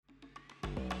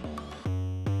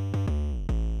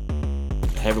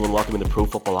Hey everyone, welcome into Pro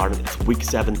Football Ireland. It's week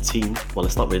 17. Well,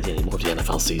 it's not really anymore of the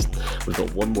NFL season. We've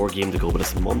got one more game to go, but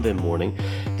it's Monday morning.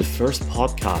 The first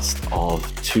podcast of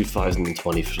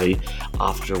 2023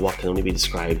 after what can only be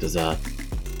described as a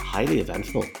highly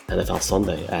eventful NFL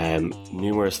Sunday.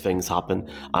 Numerous things happen,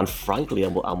 and frankly,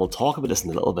 and we'll talk about this in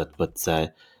a little bit,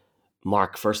 but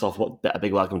Mark, first off, a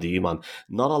big welcome to you, man.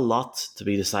 Not a lot to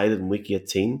be decided in week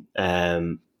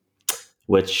 18,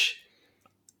 which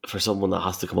for someone that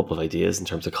has to come up with ideas in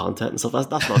terms of content and stuff,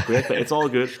 that's not great, but it's all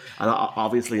good. And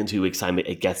obviously, in 2 weeks' time,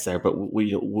 it gets there. But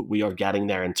we are getting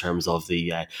there in terms of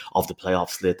the playoff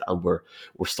slate, and we're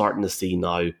starting to see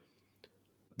now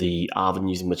the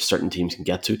avenues in which certain teams can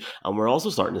get to, and we're also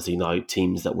starting to see now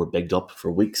teams that were bigged up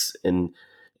for weeks in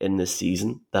this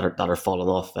season that are falling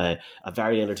off. A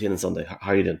very entertaining Sunday.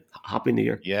 How are you doing? Happy New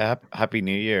Year. Yeah, Happy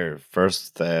New Year.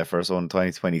 First one,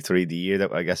 2023, the year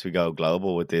that I guess we go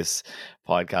global with this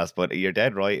podcast. But you're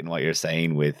dead right in what you're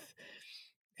saying with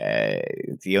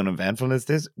the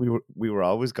uneventfulness. We were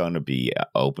always going to be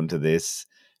open to this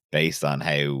based on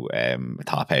how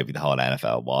top heavy the whole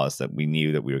NFL was, that we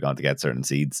knew that we were going to get certain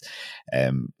seeds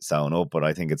sewn up. But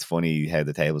I think it's funny how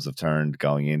the tables have turned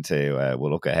going into,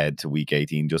 we'll look ahead to week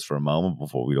 18 just for a moment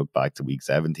before we look back to week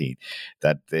 17,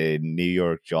 that the New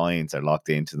York Giants are locked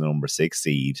into the number 6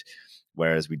 seed,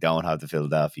 whereas we don't have the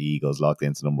Philadelphia Eagles locked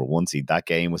into number 1 seed. That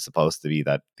game was supposed to be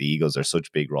that the Eagles are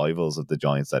such big rivals of the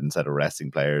Giants that instead of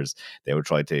resting players, they would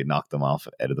try to knock them off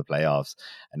out of the playoffs.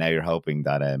 And now you're hoping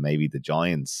that maybe the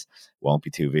Giants won't be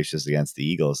too vicious against the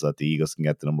Eagles, so that the Eagles can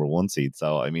get the number 1 seed.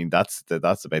 So, I mean, that's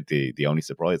about the only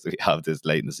surprise that we have this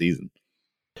late in the season.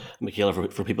 Michaela,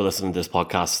 for people listening to this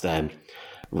podcast,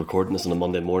 recording this on a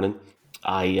Monday morning,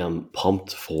 I am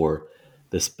pumped for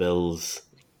this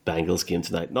Bengals game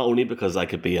tonight, not only because I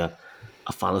could be a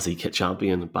fantasy kit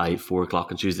champion by 4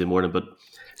 o'clock on Tuesday morning, but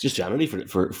just generally for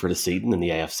the seeding in the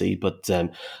AFC. But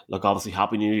look, obviously,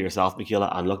 Happy New Year yourself,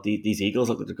 Michaela. And look, these Eagles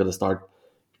look like they're going to start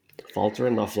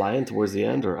faltering, not flying towards the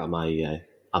end. Or am I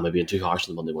being too harsh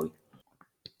on the Monday morning?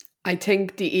 I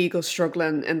think the Eagles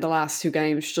struggling in the last 2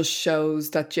 games just shows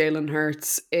that Jalen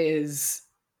Hurts is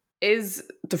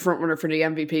the front runner for the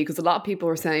MVP, because a lot of people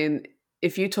were saying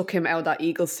if you took him out of that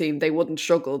Eagles team, they wouldn't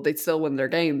struggle. They'd still win their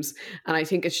games. And I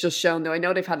think it's just shown, though I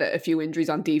know they've had a few injuries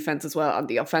on defense as well, on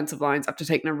the offensive lines, after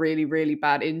taking a really, really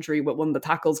bad injury with one of the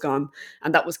tackles gone.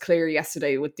 And that was clear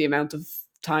yesterday with the amount of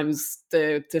times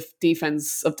the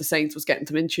defense of the Saints was getting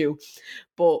to Minshew.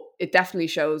 But it definitely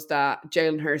shows that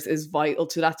Jalen Hurts is vital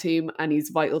to that team, and he's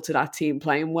vital to that team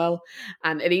playing well.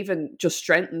 And it even just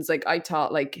strengthens, like, I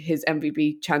thought like his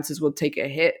MVP chances would take a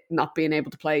hit not being able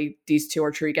to play these 2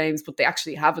 or 3 games, but they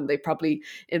actually haven't. They probably,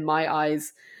 in my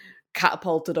eyes,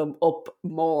 catapulted him up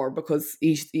more, because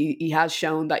he has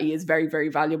shown that he is very, very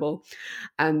valuable.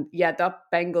 And yeah, that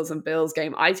Bengals and Bills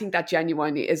game, I think that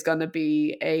genuinely is going to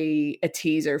be a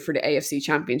teaser for the AFC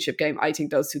Championship game. I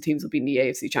think those 2 teams will be in the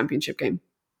AFC Championship game.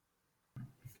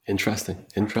 Interesting.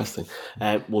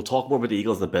 We'll talk more about the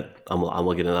Eagles in a bit, and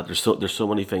we'll get into that. There's so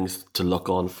many things to look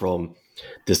on from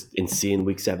this insane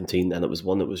week 17, and it was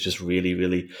one that was just really,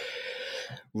 really,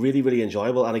 really, really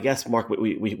enjoyable. And I guess, Mark,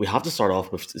 we have to start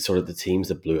off with sort of the teams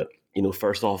that blew it. You know,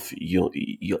 first off, you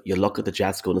look at the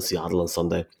Jets going to Seattle on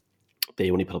Sunday. They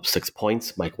only put up 6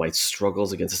 points. Mike White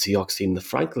struggles against the Seahawks team that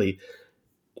frankly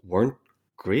weren't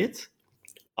great.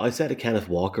 Outside of Kenneth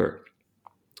Walker,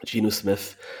 Geno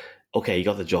Smith, okay, he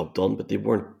got the job done, but they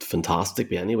weren't fantastic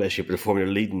by any way, shape, or form. Their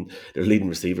leading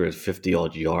receiver at 50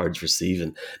 odd yards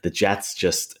receiving. The Jets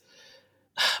just,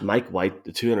 Mike White,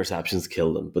 the 2 interceptions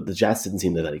killed them, but the Jets didn't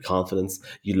seem to have any confidence.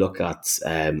 You look at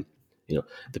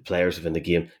the players within the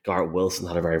game. Garrett Wilson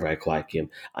had a very, very quiet game.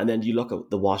 And then you look at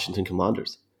the Washington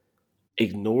Commanders,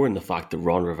 ignoring the fact that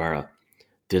Ron Rivera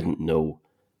didn't know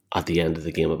at the end of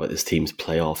the game about this team's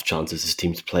playoff chances, this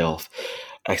team's playoff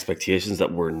expectations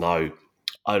that were now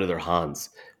out of their hands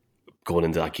going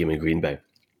into that game in Green Bay.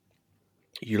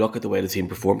 You look at the way the team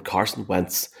performed. Carson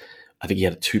Wentz, I think he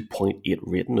had a 2.8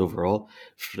 rating overall,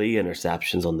 3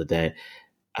 interceptions on the day.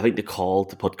 I think the call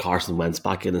to put Carson Wentz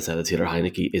back in instead of Taylor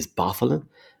Heineke is baffling.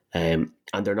 And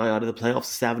they're now out of the playoffs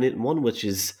 7-8-1, which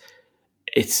is,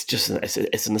 it's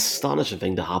an astonishing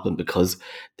thing to happen, because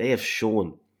they have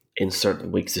shown in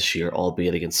certain weeks this year,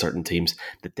 albeit against certain teams,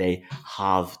 that they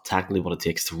have technically what it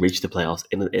takes to reach the playoffs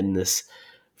in this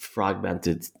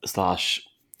fragmented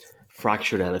 /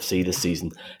 fractured NFC this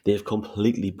season. They've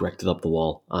completely bricked it up the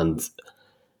wall. And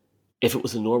if it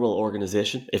was a normal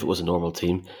organization, if it was a normal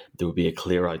team, there would be a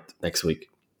clear out next week.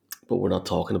 But we're not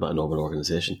talking about a normal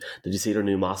organization. Did you see their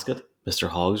new mascot, Mr.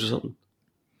 Hogs or something?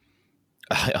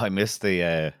 I missed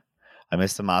the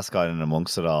mascot in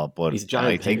amongst it all, but he's a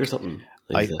giant pig or something.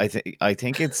 I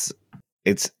think it's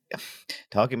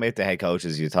talking about the head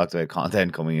coaches. You talked about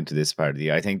content coming into this part of the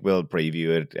year. I think we'll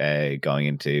preview it going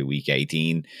into week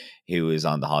 18. Who is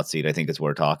on the hot seat? I think it's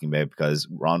worth talking about because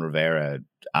Ron Rivera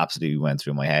absolutely went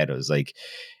through my head. I was like,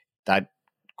 that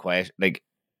question, like,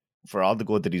 for all the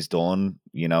good that he's done,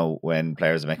 you know, when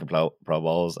players are making pro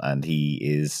bowls, and he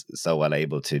is so well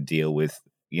able to deal with,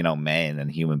 you know, men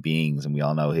and human beings, and we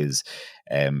all know his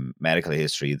medical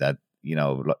history, that, you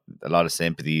know, a lot of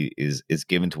sympathy is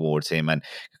given towards him, and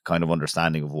kind of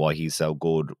understanding of why he's so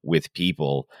good with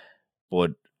people.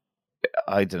 But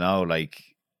I don't know, like,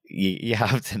 you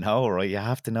have to know, right? You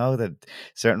have to know that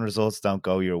certain results don't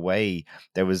go your way.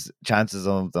 There was chances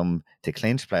of them to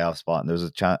clinch playoff spot, and there was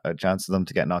a chance of them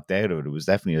to get knocked out of it. It was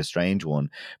definitely a strange one.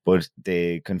 But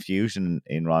the confusion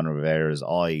in Ron Rivera's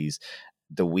eyes,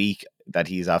 the week that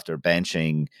he's after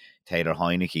benching Taylor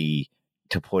Heineke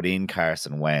to put in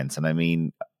Carson Wentz, and I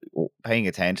mean, paying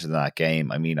attention to that game,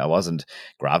 I mean, I wasn't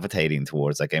gravitating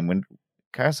towards that game. When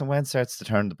Carson Wentz starts to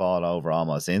turn the ball over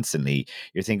almost instantly,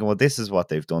 you're thinking, well, this is what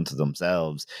they've done to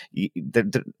themselves.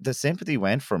 The sympathy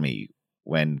went for me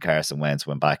when Carson Wentz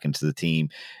went back into the team.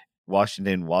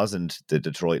 Washington wasn't the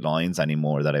Detroit Lions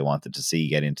anymore that I wanted to see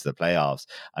get into the playoffs.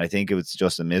 And I think it was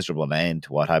just a miserable end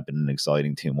to what had been an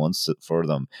exciting 2 months for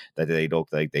them, that they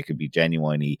looked like they could be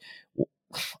genuinely,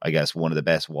 I guess, one of the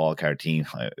best wildcard teams.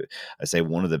 I say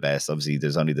one of the best. Obviously,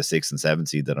 there's only the 6th and 7th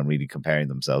seed that I'm really comparing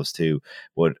themselves to.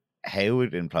 But how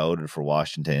it imploded for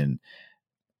Washington,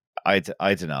 I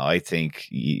don't know. I think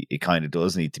it kind of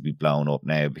does need to be blown up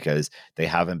now, because they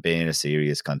haven't been a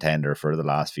serious contender for the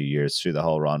last few years. Through the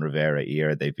whole Ron Rivera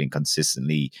era, they've been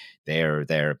consistently there or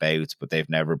thereabouts, but they've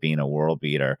never been a world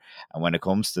beater. And when it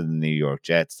comes to the New York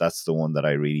Jets, that's the one that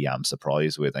I really am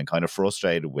surprised with and kind of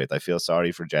frustrated with. I feel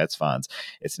sorry for Jets fans.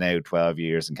 It's now 12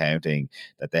 years and counting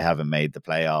that they haven't made the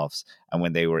playoffs. And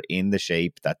when they were in the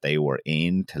shape that they were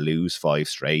in, to lose 5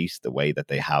 straight the way that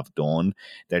they have done,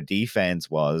 their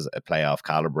defense was a playoff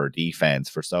caliber defense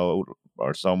for so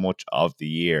much of the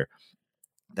year,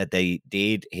 that they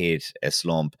did hit a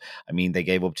slump. I mean, they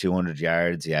gave up 200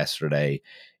 yards yesterday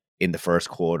in the first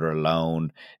quarter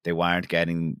alone. They weren't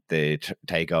getting the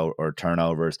takeout or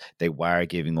turnovers. They were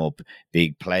giving up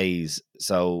big plays.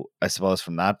 So I suppose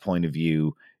from that point of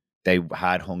view, they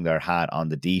had hung their hat on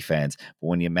the defense. But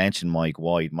when you mention Mike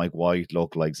White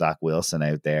looked like Zach Wilson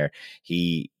out there.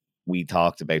 We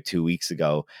talked about 2 weeks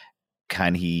ago,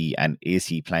 can he and is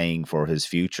he playing for his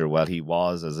future? Well, he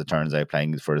was, as it turns out,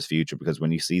 playing for his future, because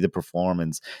when you see the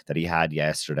performance that he had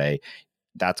yesterday,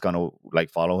 that's going to like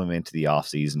follow him into the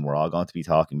offseason. We're all going to be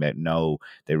talking about, no,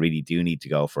 they really do need to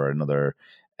go for another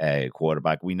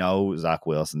quarterback. We know Zach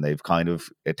Wilson, they've kind of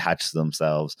attached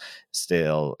themselves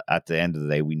still. At the end of the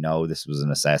day, we know this was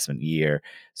an assessment year.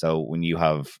 So when you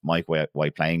have Mike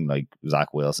White playing like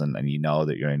Zach Wilson, and you know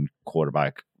that you're in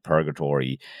quarterback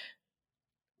purgatory,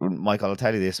 Michael, I'll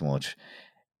tell you this much.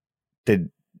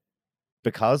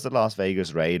 Because the Las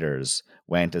Vegas Raiders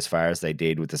went as far as they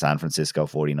did with the San Francisco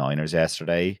 49ers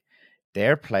yesterday,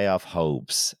 their playoff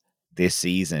hopes this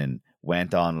season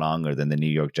went on longer than the New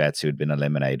York Jets, who had been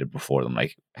eliminated before them.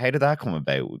 Like, how did that come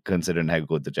about, considering how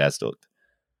good the Jets looked?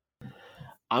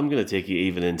 I'm going to take you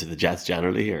even into the Jets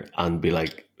generally here and be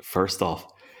like, first off,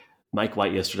 Mike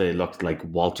White yesterday looked like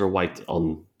Walter White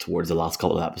on towards the last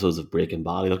couple of episodes of Breaking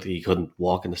Bad. He looked like he couldn't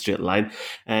walk in a straight line.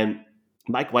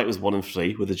 Mike White was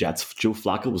 1-3 with the Jets. Joe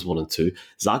Flacco was 1-2.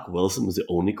 Zach Wilson was the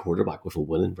only quarterback with a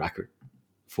winning record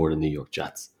for the New York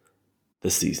Jets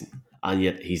this season. And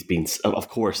yet he's been, of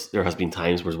course, there has been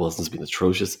times where Wilson's been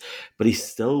atrocious, but he's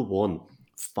still won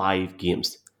 5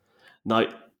 games. Now,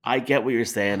 I get what you're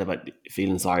saying about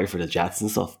feeling sorry for the Jets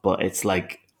and stuff, but it's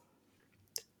like,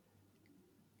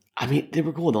 I mean, they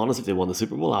were going on as if they won the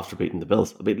Super Bowl after beating the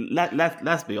Bills. I mean,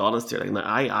 let's be honest here. Like,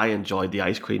 I enjoyed the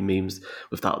ice cream memes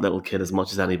with that little kid as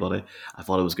much as anybody. I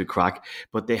thought it was good crack,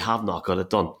 but they have not got it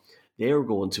done. They were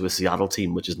going to a Seattle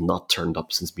team which has not turned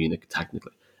up since Munich,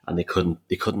 technically, and they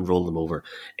couldn't roll them over.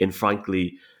 And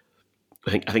frankly,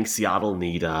 I think Seattle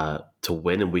need to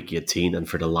win in Week 18 and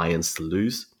for the Lions to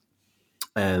lose.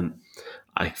 I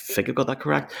think I've got that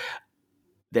correct.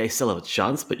 They still have a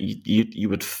chance, but you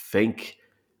would think,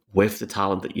 with the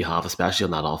talent that you have, especially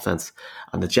on that offense,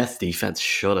 and the Jets defense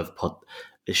should have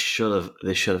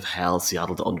held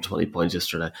Seattle to under 20 points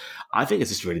yesterday. I think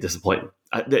it's just really disappointing.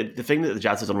 The thing that the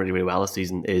Jets have done really, really well this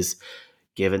season is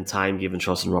given time, given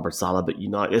trust in Robert Saleh. But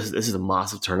this is a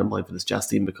massive turning point for this Jets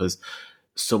team, because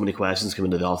so many questions come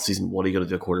into the offseason. What are you going to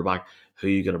do at quarterback? Who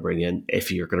are you going to bring in?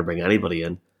 If you're going to bring anybody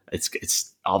in,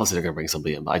 it's obviously they're going to bring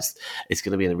somebody in. But it's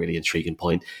going to be a really intriguing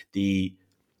point. The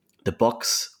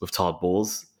Bucs with Todd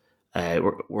Bowles,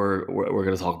 we're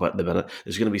going to talk about in a minute.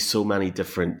 There's going to be so many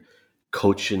different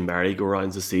coaching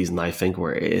merry-go-rounds this season, I think,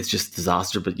 where it's just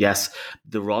disaster. But yes,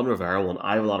 the Ron Rivera one,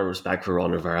 I have a lot of respect for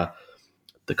Ron Rivera,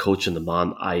 the coach and the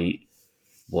man. I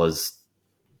was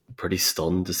pretty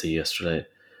stunned to see yesterday.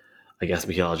 I guess,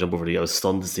 Michael, I'll jump over to you. I was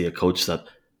stunned to see a coach that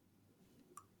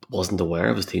wasn't aware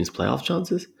of his team's playoff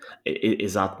chances.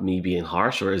 Is that me being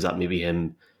harsh, or is that maybe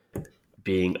him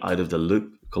being out of the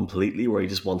loop completely, where he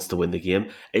just wants to win the game?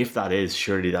 If that is,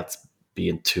 surely that's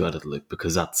being too out of the loop,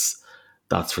 because that's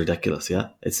ridiculous. Yeah,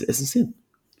 it's insane.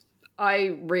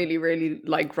 I really, really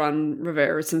like Ron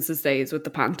Rivera since his days with the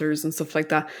Panthers and stuff like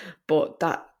that, but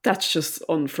that's just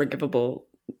unforgivable,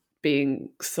 being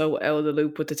so out of the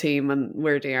loop with the team and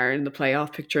where they are in the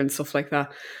playoff picture and stuff like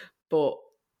that. But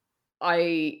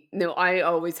I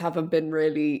always haven't been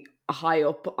really high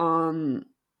up on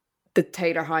the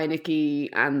Taylor Heineke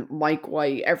and Mike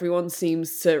White. Everyone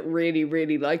seems to really,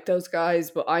 really like those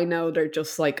guys, but I know they're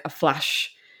just like a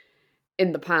flash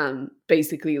in the pan,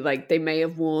 basically. Like, they may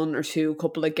have won or two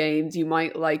couple of games. You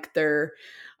might like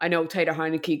I know Taylor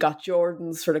Heineke got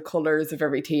Jordans for the colours of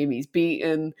every team he's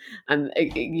beaten, and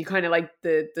you kind of like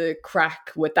the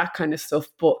crack with that kind of stuff.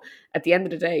 But at the end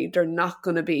of the day, they're not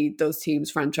going to be those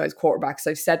teams' franchise quarterbacks.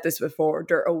 I've said this before.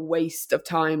 They're a waste of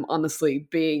time, honestly,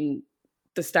 being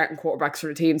the starting quarterbacks for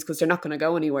the teams, because they're not going to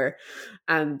go anywhere.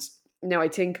 And now I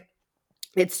think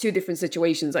it's two different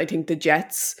situations. I think the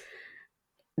Jets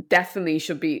definitely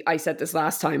should be, I said this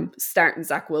last time, starting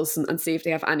Zach Wilson and see if they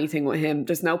have anything with him.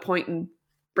 There's no point in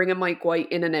bringing Mike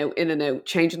White in and out,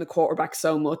 changing the quarterback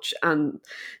so much. And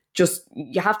just,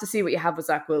 you have to see what you have with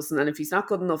Zach Wilson. And if he's not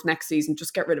good enough next season,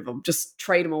 just get rid of him. Just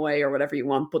trade him away or whatever you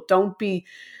want. But don't be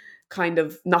kind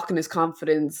of knocking his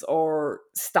confidence or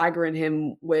staggering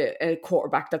him with a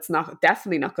quarterback that's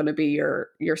definitely not going to be your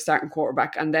starting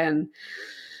quarterback. And then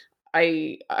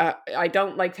I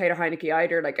don't like Taylor Heineke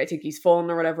either. Like, I think he's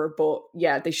fun or whatever, but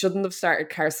yeah, they shouldn't have started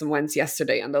Carson Wentz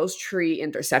yesterday. And those 3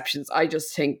 interceptions, I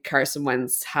just think Carson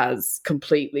Wentz has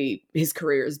completely, his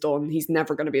career is done. He's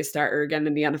never going to be a starter again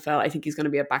in the NFL. I think he's going to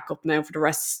be a backup now for the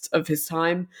rest of his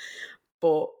time.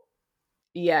 But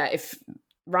yeah, if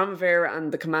Ron Rivera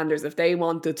and the Commanders, if they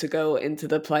wanted to go into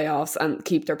the playoffs and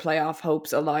keep their playoff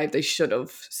hopes alive, they should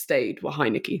have stayed with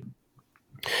Heineke.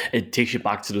 It takes you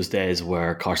back to those days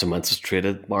where Carson Wentz was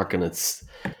traded, Mark, and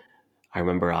I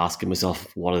remember asking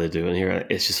myself, what are they doing here?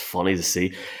 It's just funny to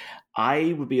see.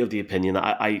 I would be of the opinion,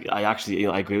 I actually,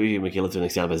 I agree with you, Michaela, to an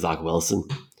extent about Zach Wilson.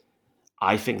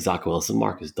 I think Zach Wilson,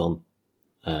 Mark, is done.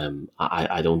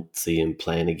 I don't see him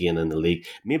playing again in the league.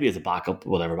 Maybe as a backup,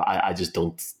 whatever, but I just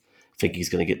don't think he's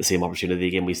going to get the same opportunity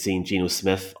again. We've seen Geno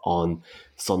Smith on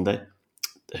Sunday,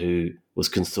 who was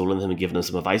consoling him and giving him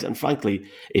some advice. And frankly,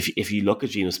 if you look at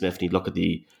Geno Smith and you look at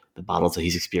the battles that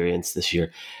he's experienced this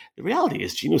year, the reality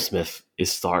is Geno Smith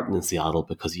is starting in Seattle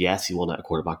because, yes, he won a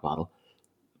quarterback battle,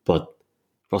 but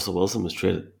Russell Wilson was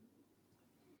traded.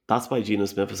 That's why Geno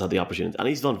Smith has had the opportunity. And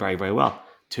he's done very, very well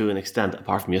to an extent,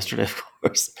 apart from yesterday, of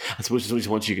course. I suppose there's only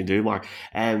so much you can do, Mark.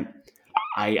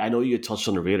 I know you touched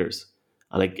on the Raiders,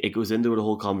 and it goes into the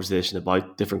whole conversation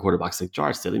about different quarterbacks, like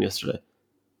Jarrett Stidham yesterday.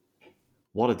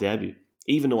 What a debut.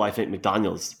 Even though I think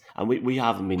McDaniels, and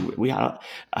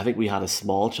I think we had a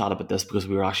small chat about this because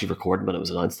we were actually recording when it was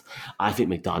announced. I think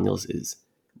McDaniels is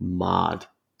mad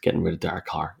getting rid of Derek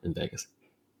Carr in Vegas.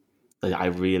 I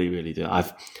really, really do.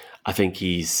 I think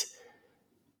he's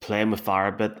playing with fire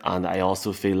a bit, and I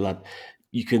also feel that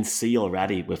you can see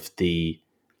already with the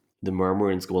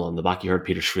murmurings going on in the back. You heard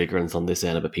Peter Schrager on Sunday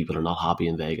saying about people are not happy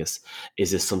in Vegas.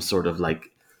 Is this some sort of like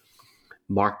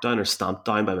markdown or stamped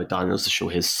down by McDaniels to show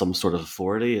his some sort of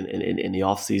authority in the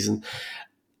off season?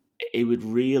 It would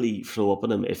really throw up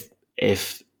on him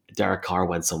if Derek Carr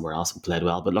went somewhere else and played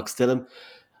well. But look, Stidham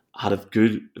had a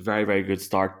good, very, very good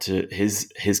start to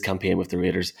his campaign with the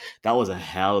Raiders. That was a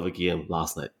hell of a game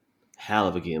last night. Hell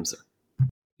of a game, sir.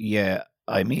 Yeah,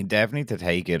 I mean, definitely to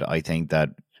take it, I think that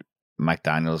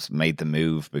McDaniels made the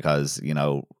move because,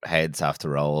 heads have to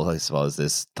roll, I suppose,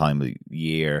 this time of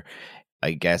year.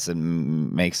 I guess it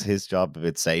makes his job a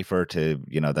bit safer to,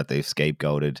 that they've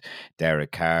scapegoated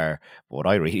Derek Carr. But what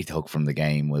I really took from the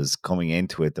game was coming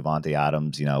into it, Davante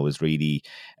Adams, was really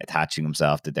attaching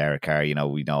himself to Derek Carr.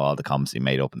 We know all the comments he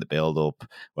made up in the build-up.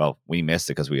 Well, we missed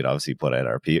it because we had obviously put out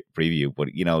our preview. But,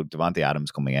 Davante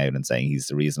Adams coming out and saying he's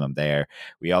the reason I'm there.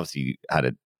 We obviously had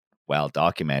it well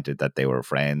documented that they were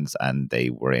friends and they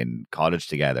were in college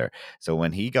together. So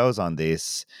when he goes on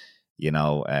this,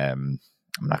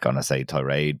 I'm not going to say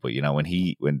tirade, but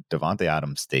when Davante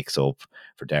Adams sticks up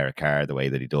for Derek Carr the way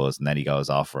that he does, and then he goes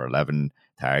off for 11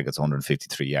 targets,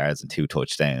 153 yards and 2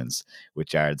 touchdowns with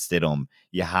Jared Stidham.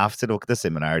 You have to look at the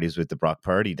similarities with the Brock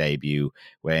Purdy debut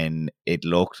when it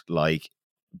looked like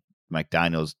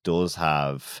McDaniels does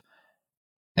have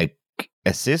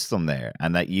a system there,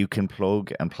 and that you can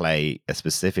plug and play a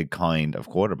specific kind of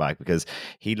quarterback, because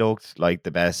he looked like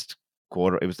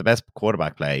it was the best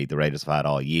quarterback play the Raiders have had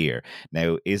all year.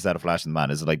 Now, is that a flash in the pan?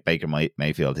 Is it like Baker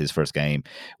Mayfield, his first game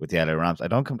with the LA Rams? I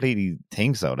don't completely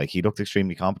think so. Like, he looked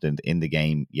extremely competent in the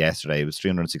game yesterday. It was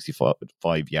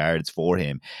 365 yards for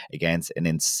him against an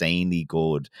insanely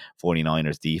good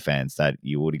 49ers defense that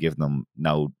you would have given them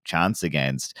no chance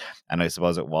against. And I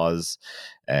suppose it was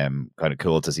kind of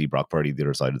cool to see Brock Purdy the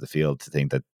other side of the field, to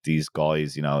think that these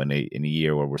guys, in a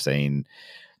year where we're saying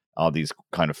all these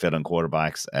kind of fill-in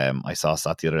quarterbacks. I saw a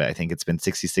stat the other day. I think it's been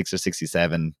 66 or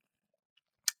 67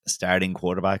 different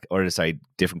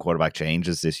quarterback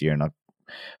changes this year. Not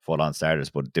full-on starters,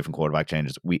 but different quarterback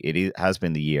changes. It has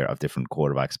been the year of different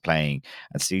quarterbacks playing,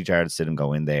 and see Jared Stidham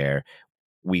go in there.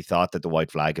 We thought that the white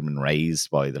flag had been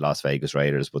raised by the Las Vegas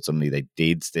Raiders, but suddenly they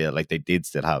did still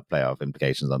have playoff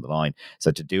implications on the line. So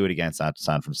to do it against that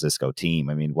San Francisco team,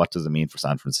 I mean, what does it mean for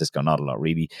San Francisco? Not a lot,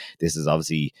 really. This is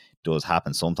obviously does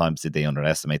happen. Sometimes did they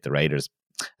underestimate the Raiders?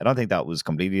 I don't think that was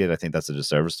completely it. I think that's a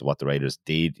disservice to what the Raiders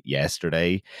did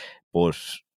yesterday. But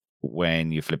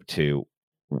when you flip to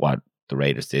what the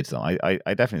Raiders did to them, I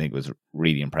definitely think it was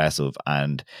really impressive.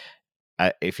 And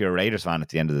if you're a Raiders fan at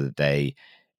the end of the day,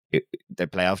 the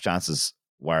playoff chances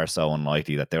were so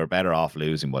unlikely that they were better off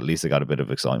losing, but at least they got a bit of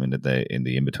excitement in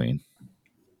the in-between.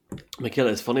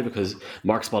 Michaela, it's funny because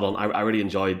Mark's spot on. I really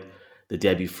enjoyed the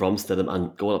debut from Stidham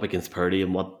and going up against Purdy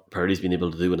and what Purdy's been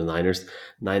able to do with the Niners.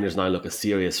 Niners now look a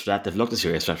serious threat. They've looked a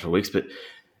serious threat for weeks, but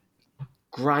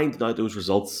grinding out those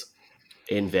results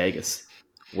in Vegas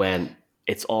when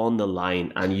it's on the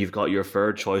line and you've got your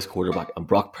third choice quarterback and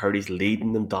Brock Purdy's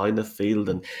leading them down the field,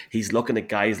 and he's looking at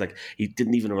guys like he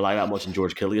didn't even rely that much on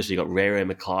George Kittle. So you got Ray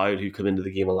McLeod, who come into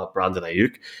the game a lot, Brandon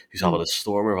Ayuk, who's having a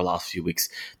stormer over the last few weeks.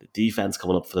 The defense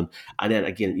coming up for them. And then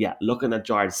again, looking at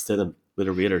Jared Stidham with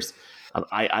the Raiders. And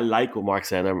I like what Mark's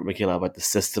saying there, Michaela, about the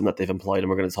system that they've employed, and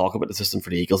we're going to talk about the system for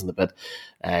the Eagles in a bit,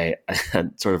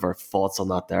 and sort of our thoughts on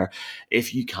that there.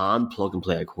 If you can plug and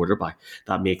play a quarterback,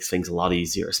 that makes things a lot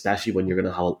easier, especially when you're going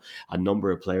to have a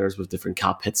number of players with different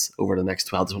cap hits over the next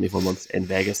 12 to 24 months in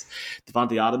Vegas.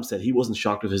 Davante Adams said he wasn't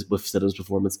shocked with Stidham's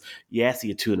performance. Yes, he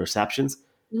had 2 interceptions,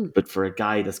 but for a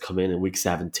guy that's come in week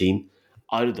 17,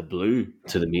 out of the blue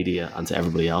to the media and to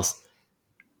everybody else,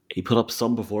 he put up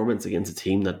some performance against a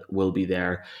team that will be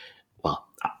there. Well,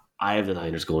 I have the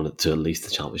Niners going to at least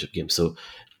the championship game, so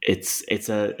it's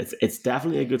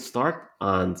definitely a good start.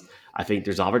 And I think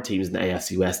there's other teams in the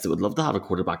AFC West that would love to have a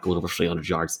quarterback going over 300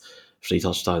 yards, 3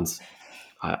 touchdowns.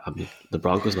 I mean, the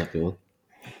Broncos might be one.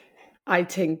 I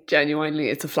think genuinely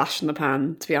it's a flash in the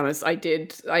pan, to be honest. I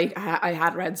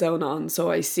had Red Zone on, so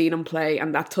I seen him play,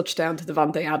 and that touchdown to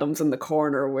Davante Adams in the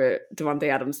corner with Davante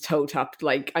Adams toe tapped.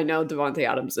 Like, I know Davante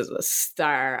Adams is a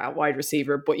star at wide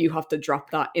receiver, but you have to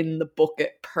drop that in the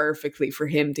bucket perfectly for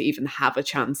him to even have a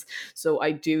chance. So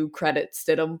I do credit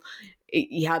Stidham.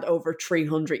 He had over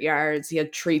 300 yards. He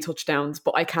had 3 touchdowns,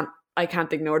 but I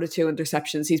can't ignore the 2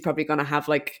 interceptions. He's probably going to have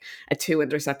like a 2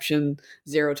 interception,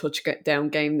 0 touchdown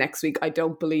game next week. I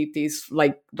don't believe these,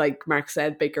 like Mark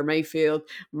said, Baker Mayfield,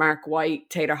 Mark White,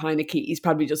 Taylor Heineke, he's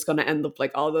probably just going to end up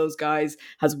like all those guys,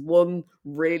 has one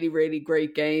really, really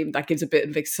great game that gives a bit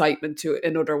of excitement to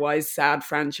an otherwise sad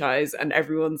franchise. And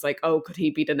everyone's like, oh, could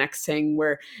he be the next thing?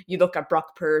 Where you look at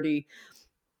Brock Purdy's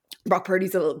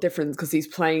a little different because he's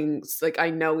playing, like, I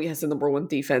know he has the number 1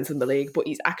 defense in the league, but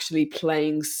he's actually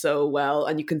playing so well,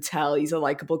 and you can tell he's a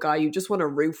likable guy. You just want to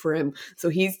root for him. So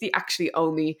he's the actually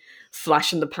only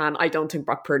flash in the pan. I don't think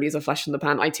Brock Purdy is a flash in the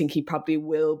pan. I think he probably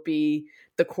will be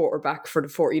the quarterback for the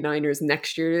 49ers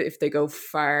next year if they go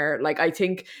far. Like, I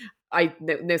think,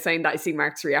 now saying that, I see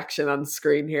Mark's reaction on the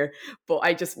screen here, but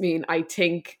I just mean, I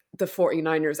think the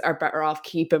 49ers are better off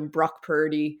keeping Brock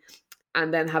Purdy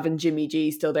and then having Jimmy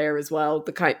G still there as well.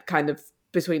 The kind of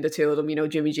between the two of them,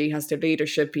 Jimmy G has the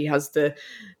leadership, he has the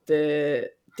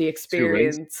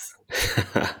experience.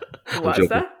 What's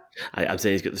that? I'm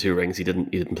saying he's got the 2 rings. He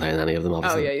didn't play in any of them,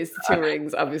 obviously. Oh yeah, he's the 2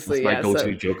 rings, obviously. That's my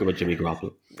go-to joke about Jimmy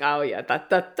Garoppolo. Oh yeah,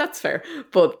 that's fair.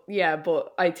 But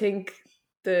I think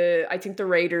the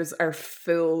Raiders are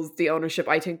fools. The ownership,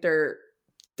 I think they're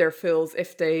fools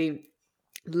if they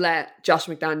let Josh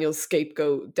McDaniels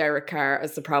scapegoat Derek Carr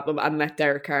as the problem and let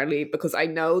Derek Carr leave, because I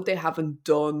know they haven't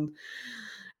done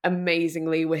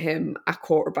amazingly with him at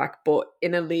quarterback, but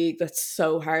in a league that's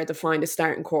so hard to find a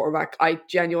starting quarterback, I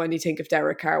genuinely think if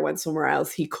Derek Carr went somewhere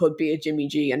else, he could be a Jimmy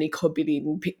G, and he could be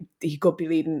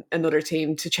leading another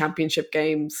team to championship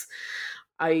games.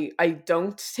 I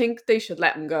don't think they should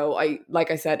let him go.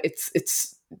 Like I said,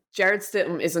 it's Jared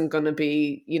Stidham isn't going to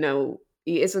be,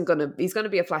 he's going to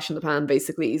be a flash in the pan,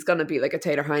 basically. He's going to be like a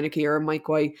Taylor Heineke or a Mike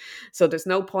White. So there's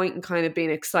no point in kind of being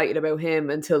excited about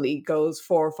him until he goes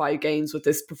 4 or 5 games with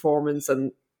this performance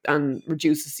and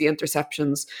reduces the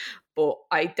interceptions. But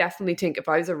I definitely think if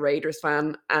I was a Raiders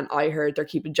fan and I heard they're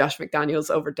keeping Josh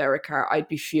McDaniels over Derek Carr, I'd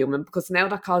be fuming, because now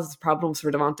that causes problems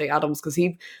for Davante Adams, because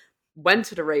he went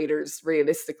to the Raiders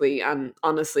realistically and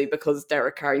honestly because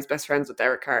Derek Carr, he's best friends with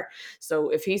Derek Carr. So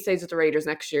if he stays with the Raiders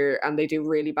next year and they do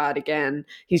really bad again,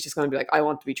 he's just going to be like, I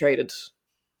want to be traded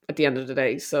at the end of the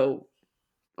day. So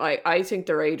I think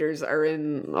the Raiders are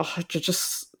in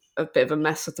just a bit of a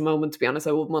mess at the moment, to be honest.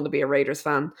 I wouldn't want to be a Raiders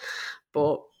fan.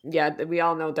 But yeah, we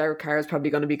all know Derek Carr is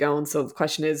probably going to be going. So the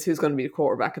question is, who's going to be the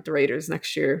quarterback at the Raiders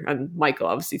next year? And Michael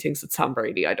obviously thinks it's Tom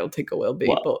Brady. I don't think it will be,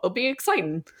 but it'll be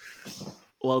exciting.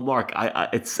 Well, Mark,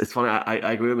 it's funny.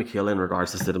 I agree with Michaela in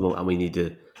regards to Stidham, and we need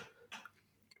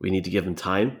to give him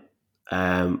time.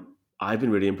 I've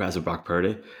been really impressed with Brock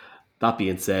Purdy. That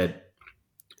being said,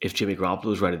 if Jimmy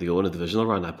Garoppolo is ready to go in a divisional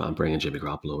round, I'm bringing Jimmy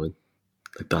Garoppolo in.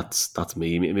 Like that's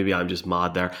me. Maybe I'm just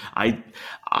mad there.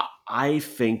 I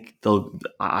think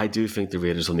I do think the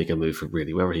Raiders will make a move for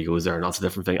Brady wherever he goes there, and that's a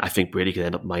different thing. I think Brady could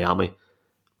end up in Miami.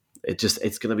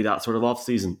 It's going to be that sort of off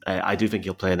season. I do think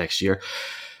he'll play next year.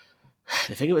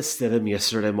 The thing about Stidham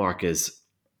yesterday, Mark, is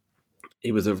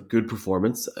it was a good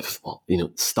performance.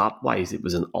 Stat-wise, it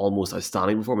was an almost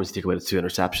outstanding performance. You take away the 2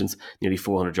 interceptions, nearly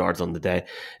 400 yards on the day.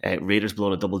 Raiders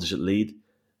blowing a double-digit lead.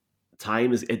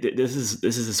 This is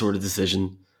the sort of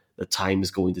decision that time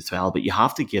is going to tell, but you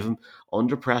have to give him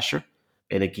under pressure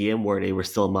in a game where they were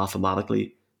still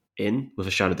mathematically in with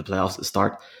a shot at the playoffs at the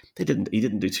start. He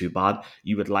didn't do too bad.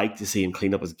 You would like to see him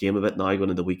clean up his game a bit now going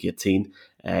into week 18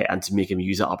 and to make him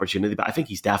use that opportunity, but I think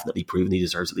he's definitely proven he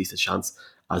deserves at least a chance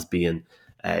as being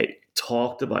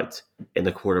talked about in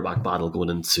the quarterback battle going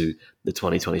into the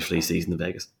 2023 season in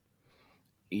Vegas.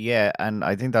 Yeah, and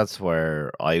I think that's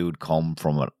where I would come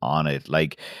from on it.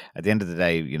 Like, at the end of the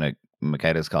day,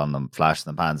 Makeda's calling them flash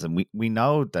in the pans, and we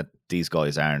know that these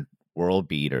guys aren't world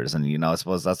beaters, and I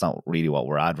suppose that's not really what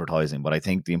we're advertising, but I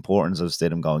think the importance of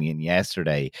Stidham going in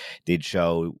yesterday did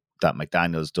show that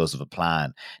McDaniels does have a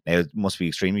plan. Now, it must be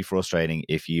extremely frustrating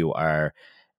if you are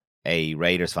a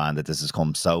Raiders fan that this has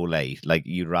come so late. Like,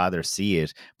 you'd rather see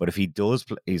it, but if he does,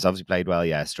 he's obviously played well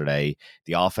yesterday.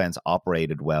 The offense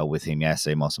operated well with him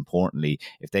yesterday, most importantly.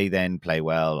 If they then play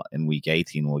well in week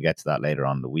 18, we'll get to that later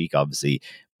on in the week, obviously,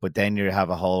 but then you have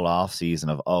a whole off season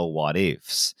of, what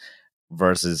ifs,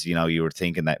 versus, you were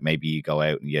thinking that maybe you go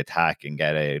out and you attack and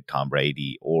get a Tom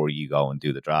Brady, or you go and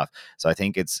do the draft. So I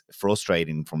think it's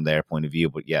frustrating from their point of view,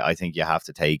 but yeah, I think you have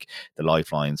to take the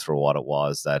lifelines for what it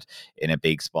was, that in a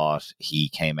big spot, he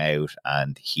came out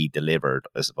and he delivered,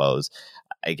 I suppose,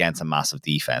 against a massive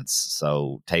defense.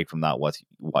 So take from that what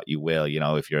you will.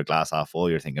 If you're a glass half full,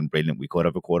 you're thinking, brilliant, we could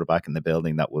have a quarterback in the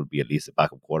building that would be at least a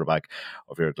backup quarterback.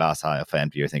 Or if you're a glass half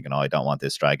empty, you're thinking, I don't want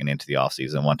this dragging into the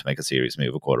offseason. I want to make a serious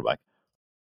move at quarterback.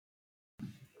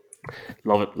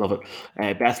 Love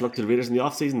it. Best luck to the Raiders in the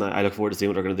offseason. I look forward to seeing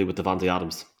what they're going to do with Davante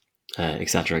Adams,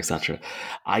 etc.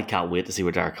 I can't wait to see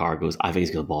where Derek Carr goes. I think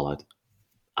he's going to ball out.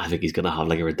 I think he's going to have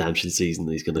like a redemption season.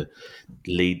 He's going to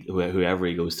lead whoever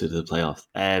he goes to the playoffs.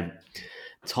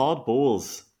 Todd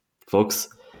Bowles, folks.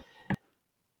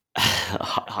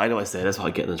 How do I say this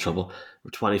without getting in trouble?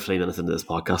 We're 23 minutes into this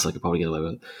podcast, so I could probably get away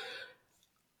with it.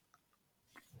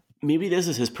 Maybe this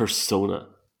is his persona.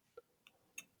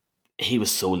 He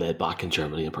was so laid back in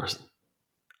Germany in person.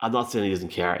 I'm not saying he doesn't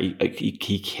care.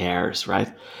 He cares,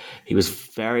 right? He was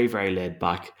very, very laid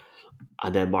back.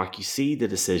 And then, Mark, you see the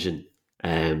decision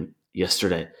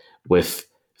yesterday with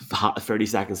 30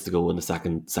 seconds to go in the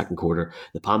second quarter.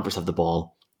 The Panthers have the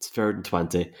ball. It's 3rd and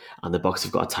 20, and the Bucks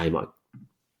have got a timeout.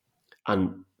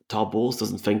 And Todd Bowles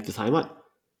doesn't think the timeout.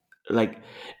 Like,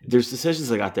 there's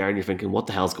decisions like that there, and you're thinking, what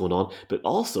the hell's going on? But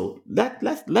also, let's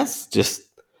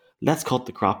cut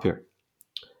the crap here.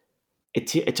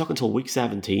 It took until week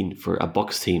 17 for a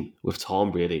Bucks team with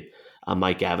Tom Brady and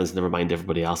Mike Evans, never mind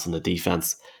everybody else on the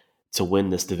defense, to win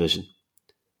this division.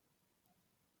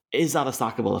 Is that a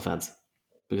stackable offense?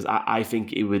 Because I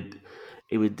think it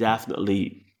would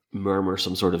definitely murmur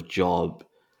some sort of job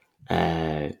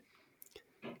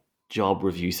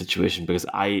review situation, because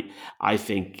I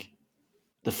think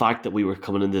the fact that we were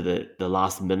coming into the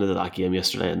last minute of that game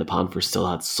yesterday and the Panthers still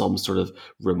had some sort of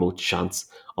remote chance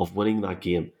of winning that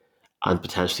game and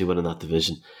potentially winning that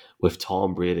division with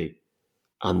Tom Brady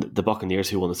and the Buccaneers,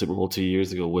 who won the Super Bowl 2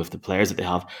 years ago, with the players that they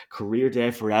have. Career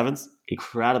day for Evans,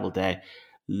 incredible day.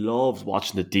 Loved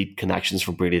watching the deep connections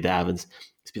from Brady to Evans.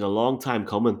 It's been a long time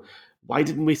coming. Why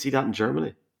didn't we see that in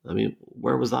Germany? I mean,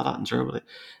 where was that at in Germany?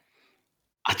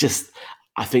 I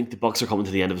think the Bucs are coming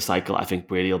to the end of a cycle. I think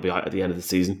Brady will be out at the end of the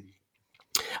season.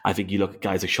 I think you look at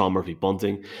guys like Sean Murphy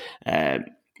Bunting,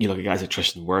 you look at guys like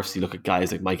Tristan Wirfs, you look at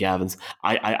guys like Mike Evans.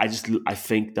 I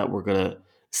think that we're gonna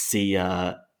see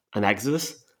an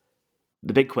exodus.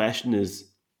 The big question is,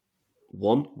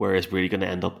 one, where is Brady going to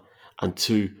end up? And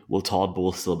two, will Todd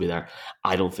Bowles still be there?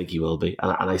 I don't think he will be.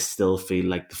 And I still feel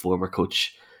like the former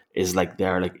coach is like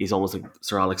there. Like he's almost like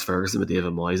Sir Alex Ferguson with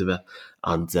David Moyes a bit.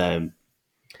 And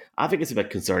I think it's a bit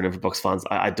concerning for Bucks fans.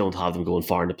 I don't have them going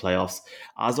far in the playoffs.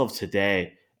 As of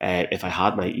today, if I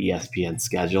had my ESPN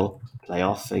schedule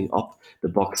playoff thing up, the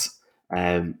Bucks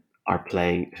are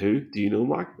playing who? Do you know,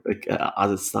 Mark? Like,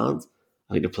 as it stands,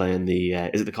 I think they're playing the.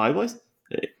 Is it the Cowboys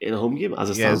in a home game? As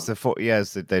it stands,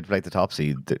 they'd play the top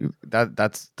seed.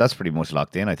 That's pretty much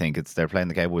locked in. I think they're playing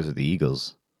the Cowboys or the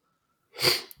Eagles.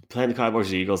 Playing the Cowboys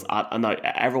or the Eagles, and now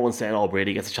everyone's saying, "Oh,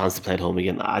 Brady gets a chance to play at home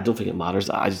again." I don't think it matters.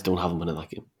 I just don't have him winning that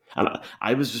game. And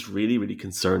I was just really, really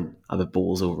concerned about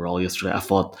Bowles overall yesterday. I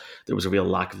thought there was a real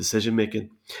lack of decision making.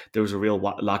 There was a real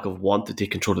lack of want to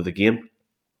take control of the game.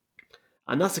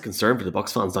 And that's a concern for the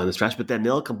Bucs fans down the stretch. But then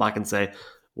they'll come back and say,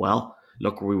 well,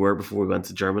 look where we were before we went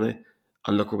to Germany.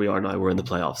 And look where we are now. We're in the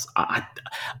playoffs.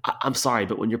 I'm sorry,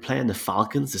 but when you're playing the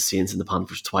Falcons, the Saints, and the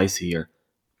Panthers twice a year,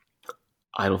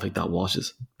 I don't think that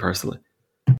washes, personally.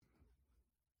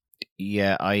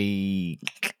 Yeah, I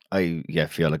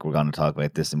feel like we're going to talk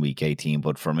about this in week 18.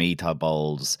 But for me, Todd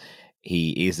Bowles,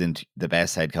 he isn't the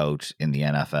best head coach in the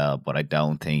NFL, but I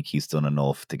don't think he's done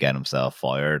enough to get himself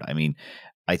fired. I mean,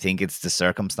 I think it's the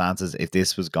circumstances. If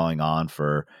this was going on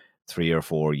for 3 or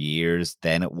 4 years,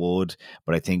 then it would.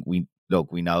 But I think we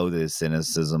know the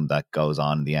cynicism that goes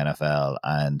on in the NFL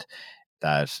and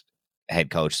that head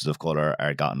coaches of color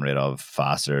are gotten rid of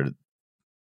faster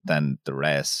than the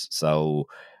rest. So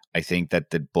I think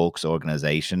that the Bucs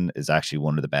organization is actually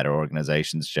one of the better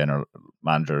organizations. General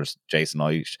managers Jason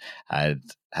Licht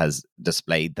has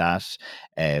displayed that.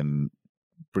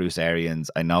 Bruce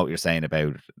Arians, I know what you're saying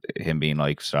about him being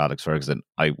like Sir Alex Ferguson.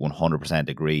 I 100%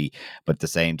 agree. But at the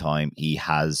same time, he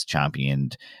has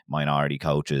championed minority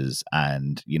coaches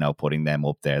and, putting them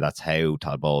up there. That's how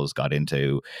Todd Bowles got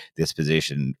into this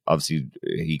position. Obviously,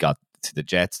 he got to the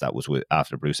Jets. That was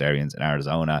after Bruce Arians in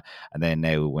Arizona. And then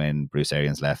now when Bruce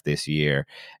Arians left this year,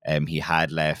 he had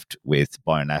left with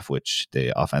Byron Leftwich,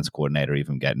 the offensive coordinator,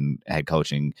 even getting head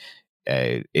coaching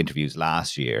interviews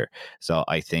last year. So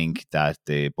I think that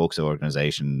the Bucs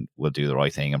organization will do the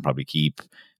right thing and probably keep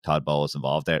Todd Bowles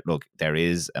involved there. Look, there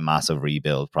is a massive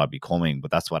rebuild probably coming,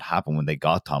 but that's what happened when they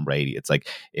got Tom Brady. It's like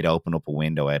it opened up a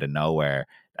window out of nowhere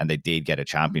and they did get a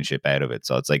championship out of it.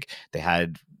 So it's like they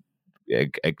had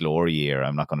a glory year.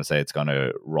 I'm not going to say it's going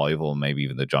to rival maybe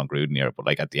even the John Gruden year, but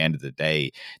like at the end of the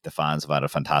day, the fans have had a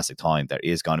fantastic time. There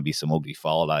is going to be some ugly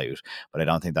fallout, but I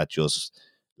don't think that just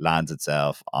lands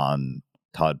itself on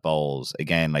Todd Bowles.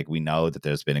 Again, like we know that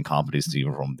there's been incompetence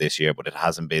even from this year, but it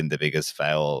hasn't been the biggest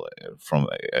foul from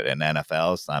an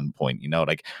NFL standpoint.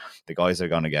 Like the guys are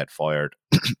going to get fired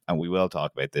and we will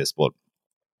talk about this, but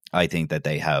I think that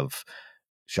they have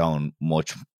shown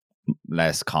much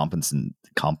less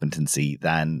competency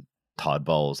than Todd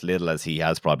Bowles, little as he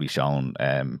has probably shown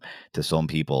to some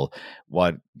people.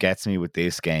 What gets me with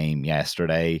this game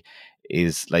yesterday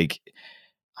is like,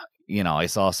 I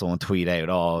saw someone tweet out,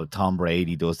 oh, Tom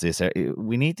Brady does this.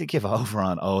 We need to give over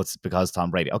on, it's because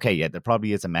Tom Brady. Okay, yeah, there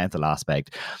probably is a mental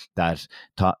aspect that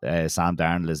Sam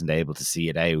Darnold isn't able to see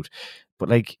it out. But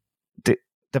like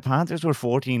the Panthers were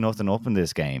 14-0 up in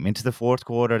this game. Into the fourth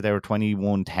quarter, they were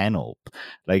 21-10 up.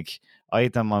 Like I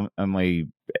had them on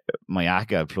my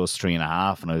ACA plus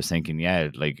 3.5, and I was thinking, yeah,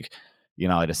 like,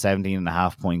 I had a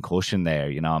 17.5 point cushion there.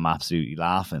 I'm absolutely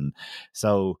laughing.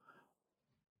 So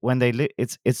when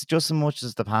it's just as much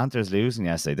as the Panthers losing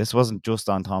yesterday. This wasn't just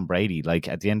on Tom Brady. Like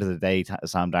at the end of the day,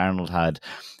 Sam Darnold had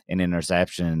an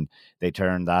interception. They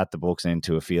turned the Bucs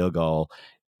into a field goal.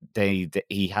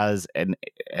 He has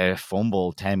a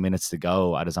fumble 10 minutes to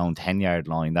go at his own 10-yard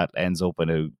line that ends up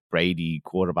in a Brady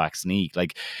quarterback sneak.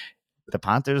 Like the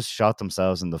Panthers shot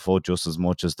themselves in the foot just as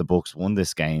much as the Bucs won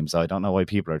this game. So I don't know why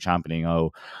people are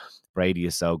championing, Brady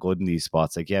is so good in these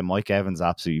spots. Like, yeah, Mike Evans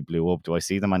absolutely blew up. Do I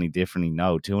see them any differently?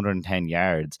 No. 210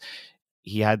 yards.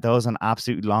 he had those on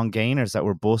absolute long gainers that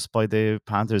were bust by the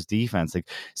Panthers defense, like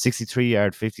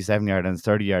 63-yard, 57-yard, and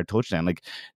 30-yard touchdown. Like,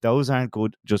 those aren't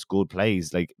just good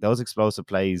plays. Like, those explosive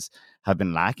plays have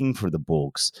been lacking for the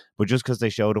Bucs, but just because they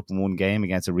showed up in one game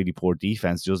against a really poor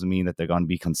defense doesn't mean that they're going to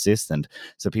be consistent.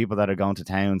 So people that are going to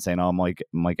town saying, "Oh, Mike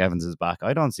Evans is back,"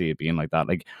 I don't see it being like that.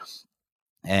 Like,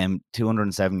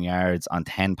 207 yards on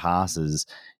 10 passes.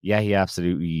 Yeah, he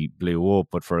absolutely blew up.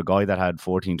 But for a guy that had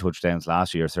 14 touchdowns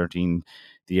last year, 13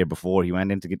 the year before, he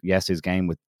went into yesterday's game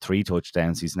with 3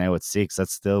 touchdowns. He's now at 6.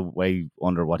 That's still way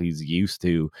under what he's used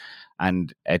to.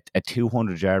 And a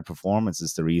 200-yard performance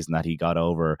is the reason that he got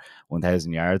over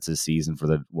 1,000 yards this season for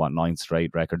the 9th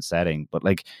straight record setting. But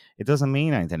like, it doesn't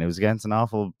mean anything. It was against an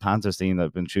awful Panthers team that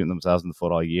have been shooting themselves in the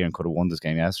foot all year and could have won this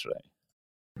game yesterday.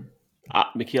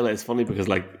 Michaela, it's funny because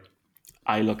like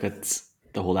I look at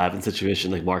the whole Evans situation,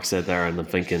 like Mark said there, and I'm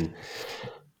thinking,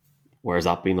 where's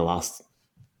that been the last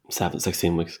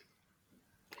 16 weeks?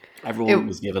 Everyone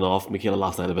was giving off Michaela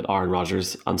last night about Aaron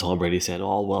Rodgers and Tom Brady saying,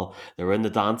 "Oh well, they're in the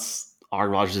dance.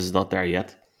 Aaron Rodgers is not there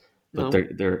yet, but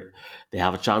they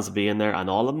have a chance of being there, and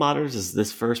all that matters is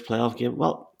this first playoff game."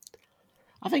 Well,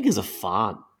 I think as a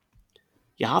fan,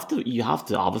 you have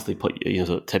to obviously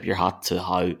tip your hat to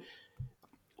how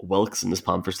Wilkes and this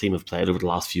Panthers team have played over the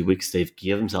last few weeks. They've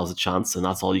given themselves a chance, and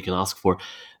that's all you can ask for.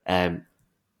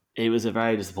 It was a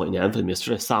very disappointing end for them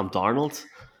yesterday. Sam Darnold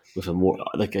with a more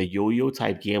like a yo-yo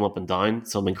type game up and down,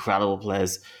 some incredible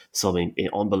plays, some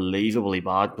unbelievably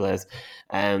bad plays.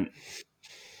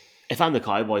 If I'm the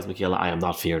Cowboys, Michaela, I am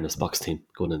not fearing this Bucs team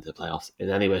going into the playoffs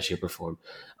in any way, shape, or form.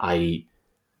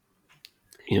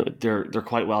 They're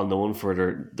quite well known for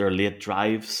their late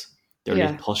drives, their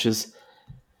late pushes.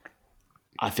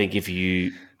 I think if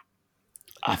you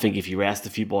rest a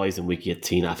few boys in week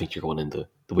 18, I think you're going into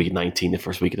the week 19, the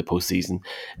first week of the postseason,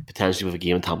 potentially with a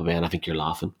game in Tampa Bay, and I think you're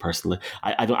laughing personally.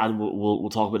 I don't. And we'll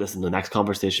talk about this in the next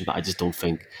conversation, but I just don't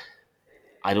think.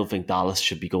 I don't think Dallas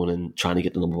should be going in trying to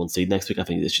get the number 1 seed next week. I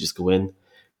think they should just go in,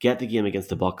 get the game against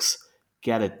the Bucs,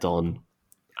 get it done,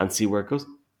 and see where it goes.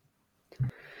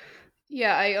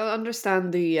 Yeah, I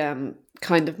understand the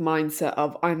kind of mindset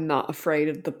of I'm not afraid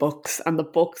of the Bucs, and the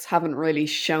Bucs haven't really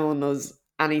shown us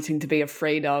anything to be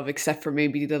afraid of except for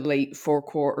maybe the late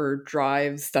 4-quarter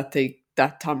drives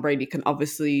that Tom Brady can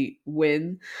obviously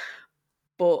win.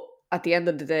 But at the end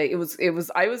of the day, it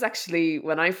was I was actually,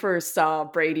 when I first saw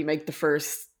Brady make the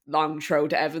first long throw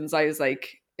to Evans, I was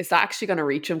like, is that actually going to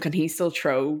reach him? Can he still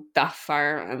throw that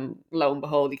far? And lo and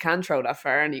behold, he can throw that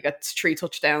far, and he gets 3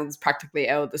 touchdowns practically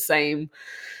out of the same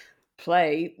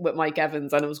play with Mike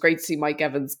Evans. And it was great to see Mike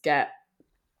Evans get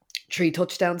 3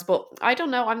 touchdowns. But I don't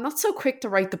know, I'm not so quick to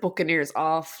write the Buccaneers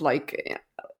off. Like,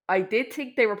 I did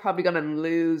think they were probably going to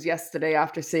lose yesterday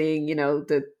after seeing,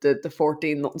 the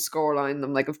 14-0 scoreline.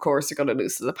 I'm like, of course they're going to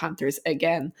lose to the Panthers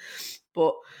again.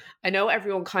 But I know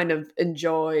everyone kind of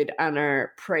enjoyed and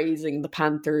are praising the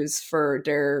Panthers for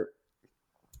their,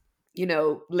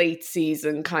 late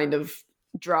season kind of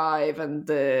drive, and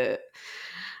the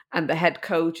head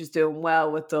coach is doing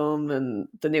well with them, and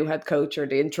the new head coach or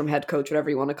the interim head coach,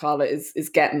 whatever you want to call it, is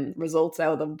getting results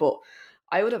out of them. But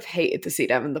I would have hated to see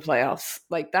them in the playoffs.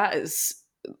 Like,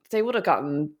 they would have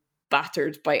gotten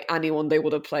battered by anyone they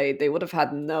would have played. They would have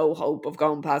had no hope of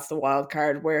going past the wild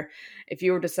card, where if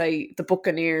you were to say the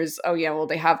Buccaneers, oh yeah, well,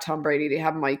 they have Tom Brady, they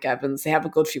have Mike Evans, they have a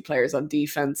good few players on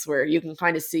defense, where you can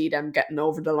kind of see them getting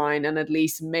over the line and at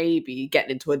least maybe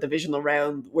getting into a divisional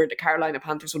round, where the Carolina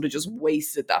Panthers would have just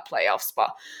wasted that playoff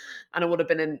spot. And it would have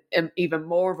been an even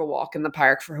more of a walk in the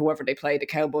park for whoever they play, the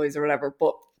Cowboys or whatever.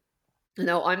 But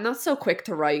no, I'm not so quick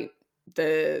to write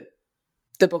the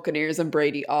Buccaneers and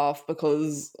Brady off,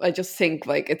 because I just think,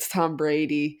 like, it's Tom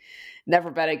Brady. Never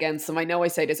bet against them. I know I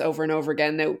say this over and over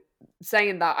again. Now,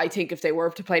 saying that, I think if they were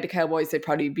to play the Cowboys, they'd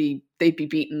be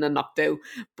beaten and knocked out.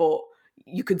 But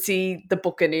you could see the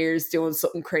Buccaneers doing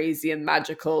something crazy and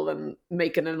magical and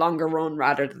making a longer run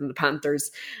rather than the Panthers.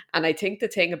 And I think the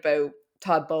thing about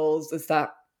Todd Bowles is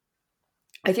that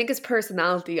I think his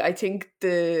personality, I think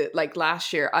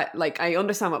last year, I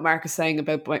understand what Mark is saying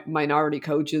about minority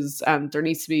coaches, and there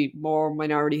needs to be more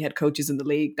minority head coaches in the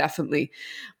league, definitely.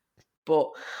 But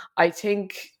I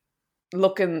think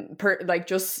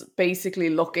just basically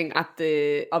looking at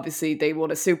obviously they won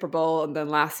a Super Bowl, and then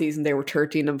last season they were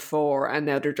 13-4, and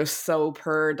now they're just so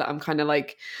poor that I'm kind of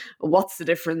like, what's the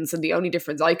difference? And the only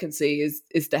difference I can see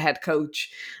is the head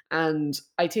coach. And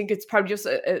I think it's probably just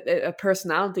a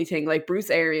personality thing. Like Bruce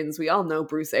Arians, we all know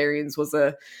Bruce Arians was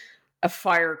a a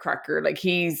firecracker. Like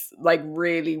he's like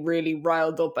really, really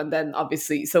riled up, and then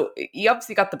obviously, so he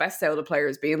obviously got the best out of the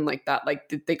players being like that.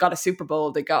 Like they got a Super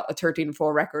Bowl, they got a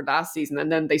 13-4 record last season,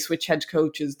 and then they switch head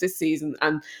coaches this season.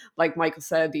 And like Michael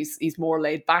said, he's more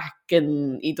laid back,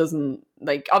 and he doesn't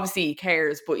like, obviously he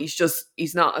cares, but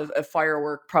he's not a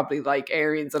firework probably like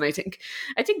Arians. And I think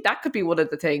that could be one of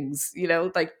the things,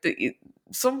 like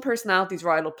some personalities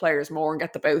rile up players more and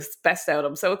get the best out of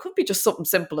them. So it could be just something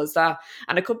simple as that.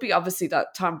 And it could be obviously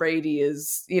that Tom Brady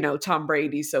is, Tom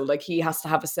Brady. So like he has to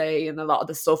have a say in a lot of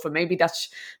the stuff. And maybe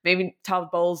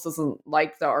Todd Bowles doesn't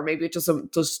like that, or maybe it just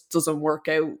doesn't work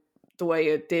out the way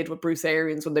it did with Bruce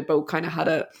Arians when they both kind of had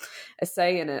a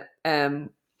say in it.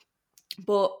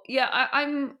 But yeah,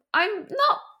 I'm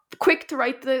not quick to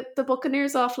write the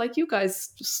Buccaneers off like you guys.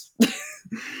 Just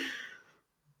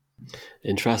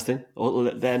Interesting.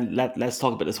 Well, then let's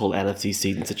talk about this whole NFC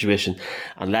seeding situation,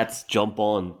 and let's jump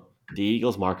on the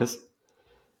Eagles, Marcus.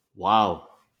 Wow,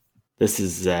 this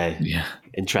is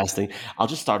interesting. I'll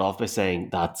just start off by saying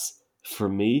that for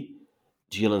me,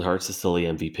 Jalen Hurts is still the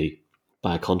MVP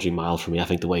by a country mile for me. I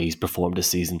think the way he's performed this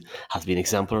season has been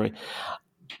exemplary.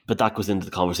 But that goes into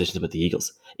the conversation about the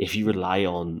Eagles. If you rely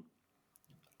on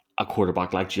a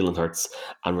quarterback like Jalen Hurts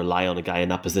and rely on a guy in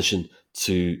that position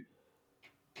to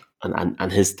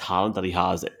and his talent that he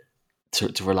has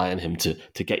to rely on him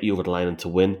to get you over the line and to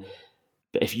win.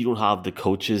 But if you don't have the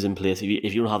coaches in place,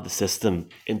 if you don't have the system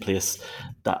in place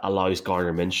that allows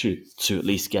Gardner Minshew to at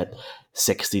least get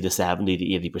 60 to 70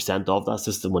 to 80% of that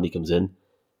system when he comes in,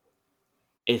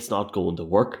 it's not going to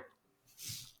work.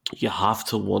 You have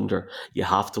to wonder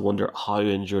how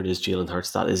injured is Jalen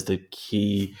Hurts. That is the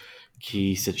key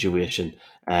situation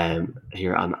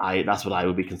here. And that's what I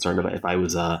would be concerned about if I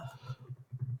was a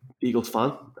Eagles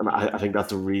fan, and I think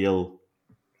that's a real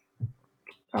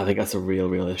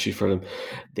issue for them.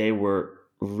 They were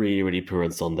really, really poor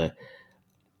on Sunday,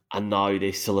 and now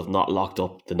they still have not locked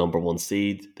up the number one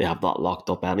seed. They have not locked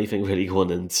up anything really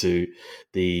going into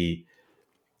the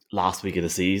last week of the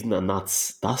season, and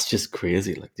that's just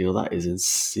crazy. Like, that is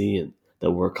insane that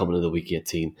we're coming into week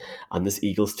 18, and this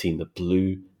Eagles team that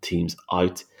blew teams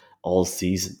out all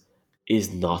season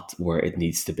is not where it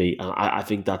needs to be. And I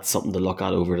think that's something to look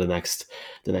at over the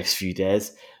next few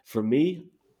days. For me,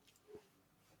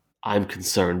 I'm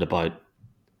concerned about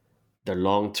their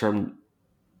long-term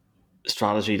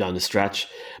strategy down the stretch,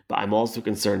 but I'm also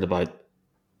concerned about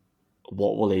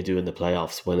what will they do in the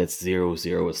playoffs when it's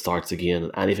 0-0, it starts again,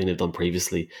 and anything they've done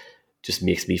previously just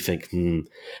makes me think,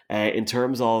 In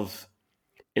terms of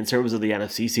the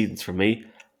NFC seedings, for me,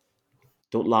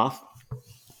 don't laugh.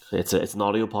 It's an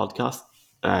audio podcast,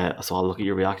 so I'll look at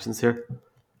your reactions here.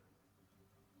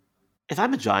 If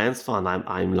I'm a Giants fan,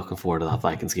 I'm looking forward to that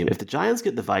Vikings game. If the Giants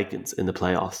get the Vikings in the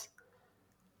playoffs,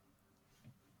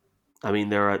 I mean,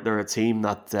 they're a team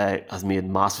that has made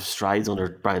massive strides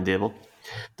under Brian Dable.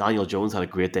 Daniel Jones had a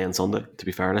great day on Sunday, to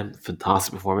be fair to him.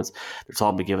 Fantastic performance. They're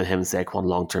talking about giving him and Saquon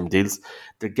long-term deals.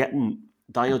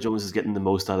 Daniel Jones is getting the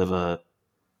most out of a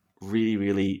really,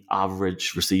 really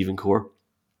average receiving core.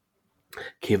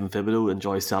 Kevin Thibodeau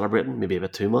enjoys celebrating, maybe a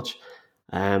bit too much.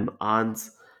 And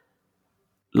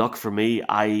look, for me,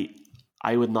 I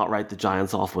would not write the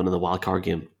Giants off winning the wildcard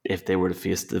game if they were to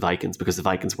face the Vikings, because the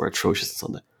Vikings were atrocious on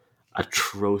Sunday.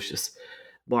 Atrocious.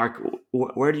 Mark,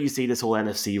 where do you see this whole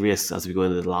NFC race as we go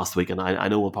into the last week? And I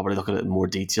know we'll probably look at it in more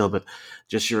detail, but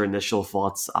just your initial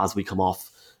thoughts as we come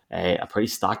off a pretty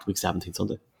stacked week 17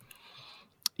 Sunday.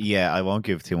 Yeah, I won't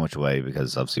give too much away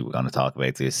because obviously we're going to talk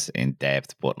about this in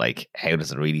depth, but like, how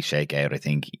does it really shake out? I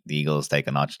think the Eagles take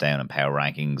a notch down in power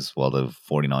rankings while the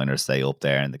 49ers stay up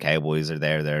there, and the Cowboys are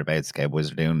thereabouts. The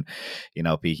Cowboys are doing,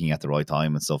 peaking at the right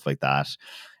time and stuff like that.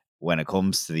 When it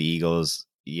comes to the Eagles,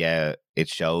 yeah, it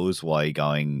shows why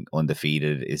going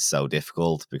undefeated is so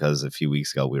difficult, because a few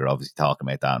weeks ago we were obviously talking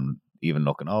about that, and even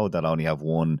looking, they'll only have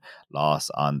one loss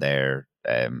on their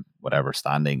whatever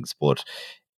standings, but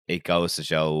it goes to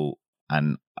show,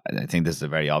 and I think this is a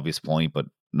very obvious point, but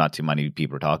not too many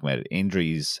people are talking about it.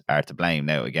 Injuries are to blame.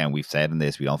 Now, again, we've said in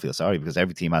this, we don't feel sorry because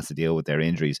every team has to deal with their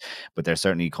injuries, but they're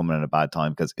certainly coming at a bad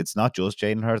time because it's not just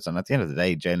Jalen Hurts. And at the end of the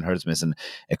day, Jalen Hurts missing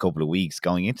a couple of weeks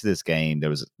going into this game. There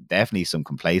was definitely some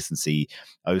complacency.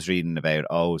 I was reading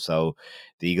about, so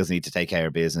the Eagles need to take care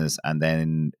of business and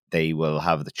then they will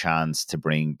have the chance to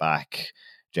bring back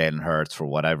Jalen Hurts for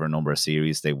whatever number of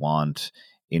series they want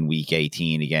in week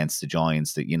 18 against the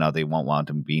Giants. That they won't want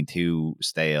them being too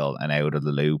stale and out of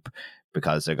the loop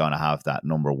because they're going to have that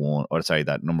number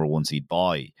one seed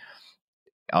bye.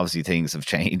 obviously things have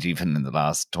changed even in the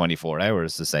last 24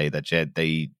 hours to say that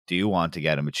they do want to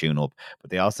get him a tune-up, but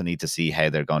they also need to see how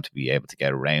they're going to be able to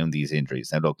get around these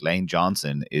injuries. Now, look, Lane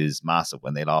Johnson is massive.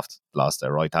 When they lost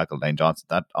their right tackle, Lane Johnson,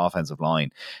 that offensive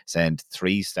line sent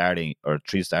three starters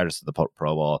to the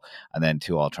Pro Bowl and then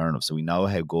 2 alternatives. So we know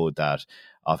how good that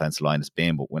offensive line has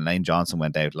been. But when Lane Johnson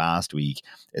went out last week,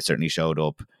 it certainly showed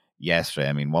up yesterday.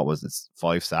 I mean, what was it?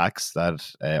 5 sacks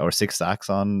or 6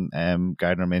 sacks on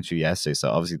Gardner Minshew yesterday.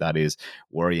 So obviously that is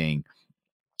worrying.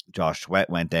 Josh Sweat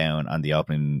went down on the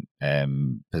opening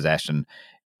possession.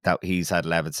 That he's had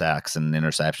 11 sacks and an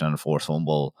interception and a forced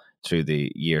fumble through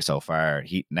the year so far.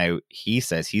 He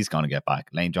says he's going to get back.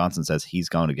 Lane Johnson says he's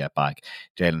going to get back.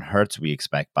 Jalen Hurts we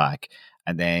expect back.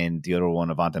 And then the other one,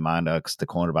 Avonte Maddox, the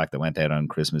cornerback that went out on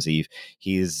Christmas Eve,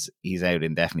 he's out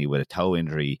indefinitely with a toe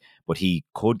injury, but he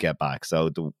could get back. So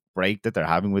the break that they're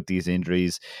having with these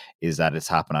injuries is that it's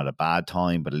happened at a bad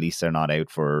time, but at least they're not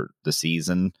out for the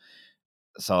season.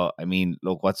 So, I mean,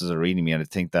 look, what does it really mean? I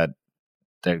think that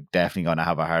they're definitely going to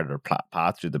have a harder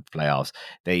path through the playoffs.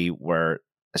 They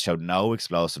showed no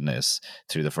explosiveness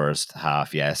through the first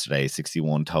half yesterday,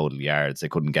 61 total yards. They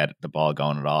couldn't get the ball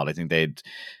going at all. I think they'd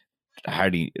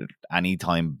hardly any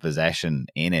time possession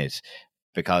in it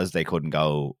because they couldn't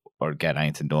go or get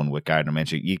anything done with Gardner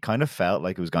Minshew. You kind of felt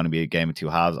like it was going to be a game of 2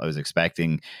 halves. I was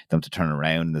expecting them to turn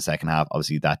around in the second half.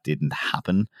 Obviously, that didn't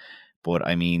happen. But,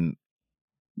 I mean,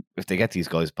 if they get these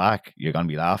guys back, you're going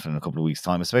to be laughing in a couple of weeks'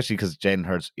 time, especially because Jalen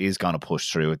Hurts is going to push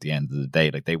through at the end of the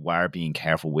day. Like, they were being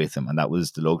careful with him, and that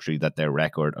was the luxury that their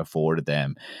record afforded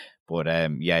them. But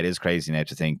yeah, it is crazy now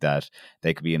to think that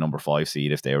they could be a number 5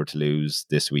 seed if they were to lose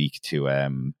this week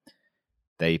to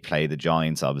they play the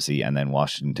Giants, obviously, and then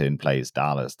Washington plays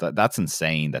Dallas. That's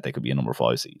insane that they could be a number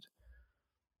 5 seed.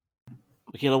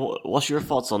 Michaela, what's your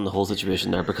thoughts on the whole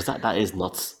situation there? Because that is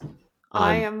nuts.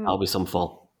 That'll be some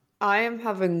fall. I am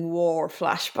having war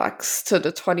flashbacks to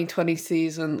the 2020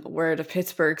 season where the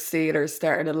Pittsburgh Steelers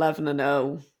started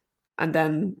 11-0 and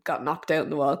then got knocked out in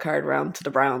the wild card round to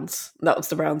the Browns. That was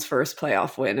the Browns' first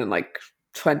playoff win in like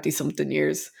 20-something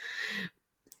years.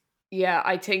 Yeah,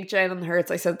 I think Jalen Hurts,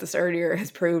 I said this earlier,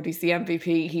 has proved he's the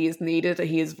MVP. He is needed.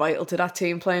 He is vital to that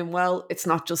team playing well. It's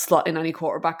not just slotting any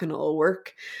quarterback and it'll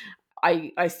work.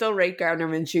 I still rate Gardner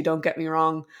Minshew, don't get me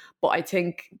wrong, but I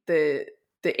think the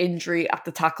injury at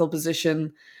the tackle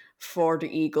position for the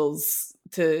Eagles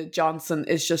to Johnson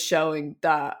is just showing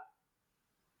that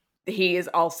he is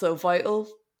also vital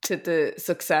to the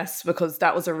success, because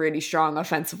that was a really strong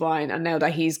offensive line, and now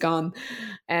that he's gone,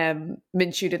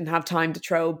 Minshew didn't have time to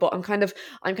throw. But I'm kind of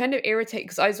irritated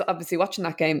because I was obviously watching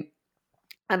that game,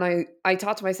 and I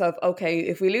thought to myself, okay,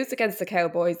 if we lose against the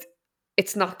Cowboys,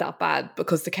 it's not that bad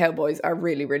because the Cowboys are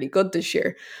really, really good this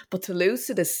year. But to lose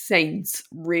to the Saints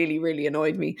really, really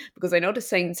annoyed me, because I know the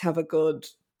Saints have a good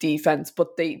defense,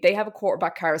 but they have a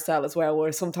quarterback carousel as well,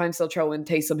 where sometimes they'll throw in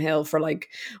Taysom Hill for like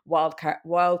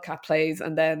wildcat plays,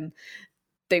 and then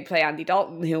they play Andy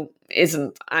Dalton, who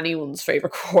isn't anyone's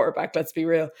favorite quarterback, let's be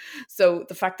real. So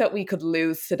the fact that we could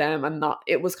lose to them and not,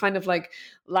 it was kind of like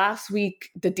last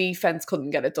week the defense couldn't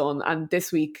get it done, and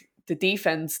this week the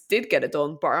defense did get it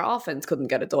done, but our offense couldn't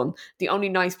get it done. The only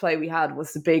nice play we had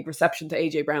was the big reception to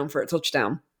AJ Brown for a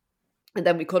touchdown, and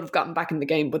then we could have gotten back in the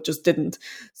game, but just didn't.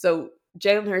 So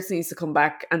Jalen Hurts needs to come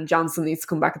back, and Johnson needs to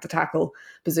come back at the tackle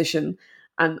position,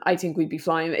 and I think we'd be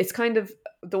flying. It's kind of,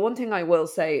 the one thing I will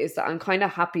say is that I'm kind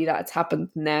of happy that it's happened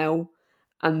now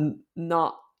and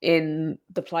not in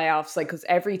the playoffs, like, because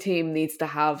every team needs to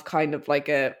have kind of like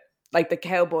the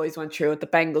Cowboys went through it, the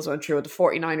Bengals went through it, the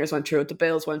 49ers went through it, the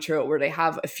Bills went through it, where they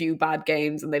have a few bad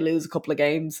games and they lose a couple of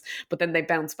games, but then they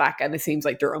bounce back and it seems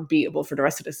like they're unbeatable for the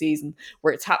rest of the season.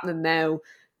 Where it's happening now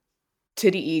to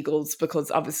the Eagles,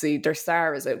 because obviously their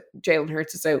star is out, Jalen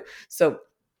Hurts is out, so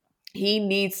he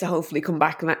needs to hopefully come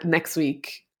back next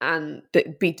week and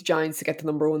beat the Giants to get the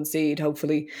number 1 seed,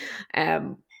 hopefully.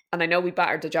 And I know we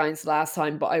battered the Giants last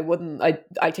time, but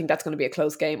I think that's going to be a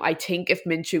close game. I think if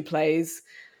Minshew plays,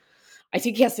 I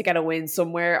think he has to get a win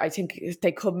somewhere. I think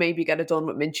they could maybe get it done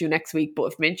with Minshew next week,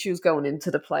 but if Minshew's going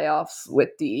into the playoffs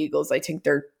with the Eagles, I think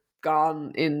they're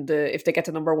gone if they get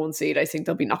the number 1 seed. I think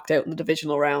they'll be knocked out in the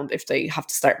divisional round if they have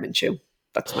to start Minshew.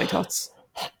 That's my thoughts.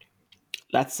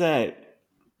 Let's end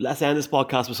this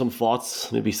podcast with some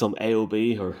thoughts, maybe some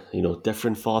AOB or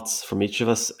different thoughts from each of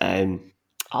us.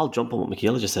 I'll jump on what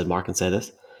Michaela just said, Mark, and say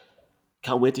this: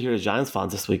 can't wait to hear the Giants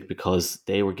fans this week, because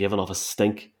they were giving off a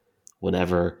stink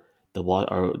whenever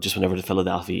the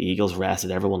Philadelphia Eagles rested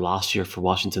everyone last year for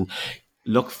Washington.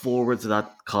 Look forward to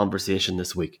that conversation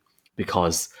this week,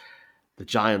 because the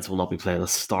Giants will not be playing a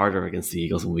starter against the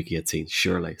Eagles in week 18,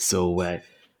 surely. So,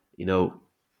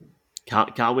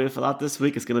 Can't wait for that this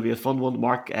week. It's going to be a fun one,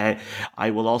 Mark.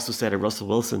 I will also say to Russell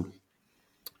Wilson,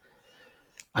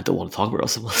 I don't want to talk about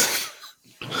Russell Wilson.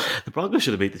 The Broncos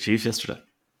should have beat the Chiefs yesterday.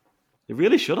 They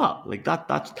really should have. Like that.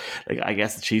 Like, I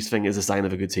guess the Chiefs thing is a sign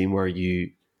of a good team where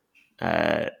you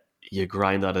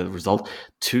grind out a result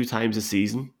 2 times a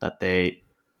season that they,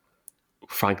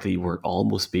 frankly, were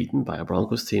almost beaten by a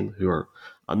Broncos team who are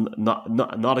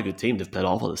not a good team. They've played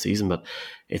awful this season, but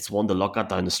it's one to look at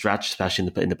down the stretch,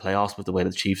 especially in the playoffs with the way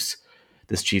this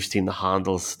Chiefs team that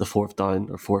handles the fourth down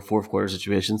or fourth quarter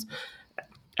situations.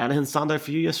 Anything stand out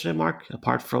for you yesterday, Mark,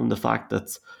 apart from the fact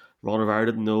that Ron Rivera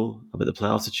didn't know about the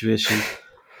playoff situation?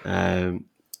 A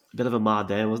bit of a mad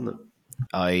day, wasn't it?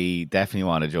 I definitely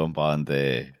want to jump on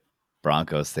the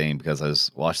Broncos thing because I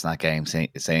was watching that game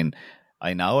saying,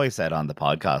 I know I said on the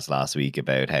podcast last week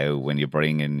about how when you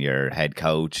bring in your head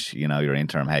coach, your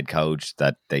interim head coach,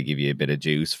 that they give you a bit of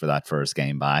juice for that first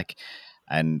game back.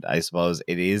 And I suppose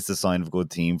it is the sign of a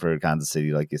good team for Kansas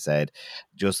City, like you said.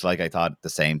 Just like I thought the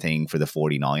same thing for the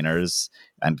 49ers.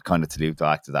 And kind of to loop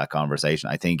back to that conversation,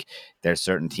 I think there's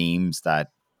certain teams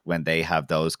that when they have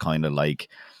those kind of like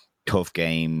tough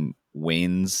game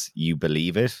wins, you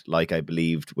believe it. Like I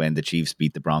believed when the Chiefs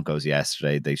beat the Broncos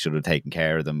yesterday, they should have taken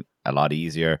care of them a lot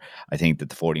easier. I think that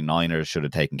the 49ers should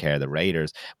have taken care of the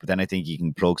Raiders. But then I think you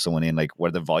can plug someone in, like,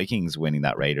 were the Vikings winning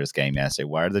that Raiders game yesterday?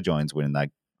 Were the Giants winning that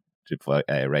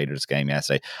Raiders game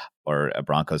yesterday or a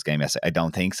Broncos game yesterday? I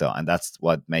don't think so. And that's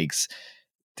what makes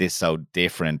this so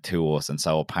different to us and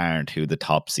so apparent who the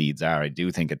top seeds are. I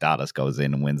do think that Dallas goes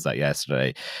in and wins that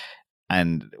yesterday.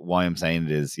 And why I'm saying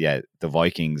it is, the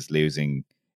Vikings losing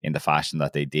in the fashion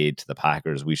that they did to the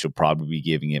Packers, we should probably be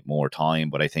giving it more time,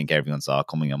 but I think everyone saw it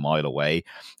coming a mile away.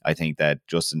 I think that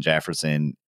Justin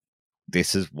Jefferson,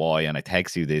 this is why, and I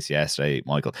texted you this yesterday,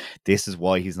 Michael, this is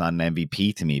why he's not an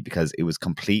MVP to me, because it was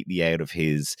completely out of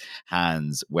his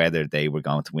hands whether they were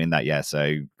going to win that. Yes,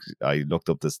 I looked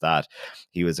up the stat.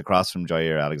 He was across from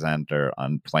Jair Alexander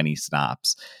on 20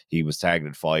 snaps. He was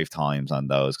targeted 5 times on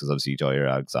those, because obviously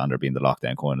Jair Alexander being the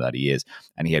lockdown corner that he is,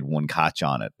 and he had 1 catch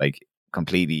on it. Like,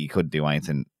 completely, he couldn't do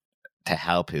anything to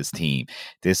help his team.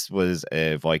 This was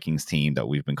a Vikings team that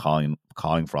we've been calling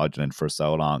fraudulent for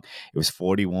so long. It was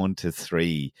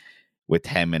 41-3 with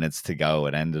 10 minutes to go.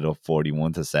 It ended up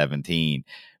 41-17.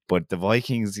 But the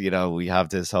Vikings, we have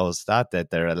this whole stat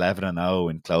that they're 11-0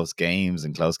 in close games,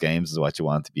 and close games is what you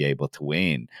want to be able to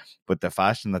win. But the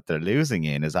fashion that they're losing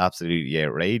in is absolutely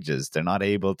outrageous. They're not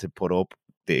able to put up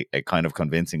a kind of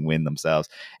convincing win themselves,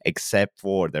 except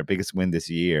for their biggest win this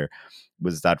year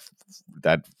was that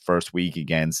first week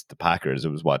against the Packers.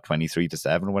 It was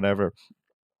 23-7 or whatever.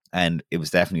 And it was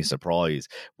definitely a surprise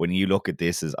when you look at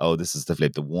this as, this is the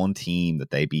flip. The one team that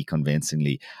they beat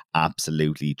convincingly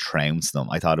absolutely trounced them.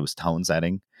 I thought it was tone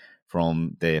setting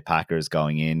from the Packers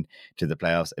going in to the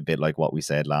playoffs, a bit like what we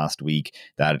said last week,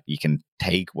 that you can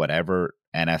take whatever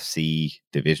NFC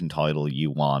division title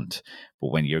you want,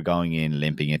 but when you're going in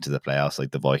limping into the playoffs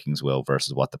like the Vikings will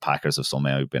versus what the Packers have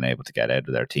somehow been able to get out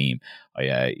of their team,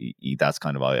 that's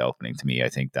kind of eye-opening to me. I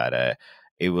think that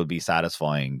it will be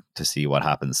satisfying to see what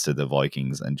happens to the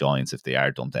Vikings and Giants if they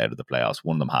are dumped out of the playoffs.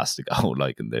 One of them has to go,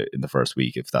 like in the first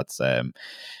week, if that's how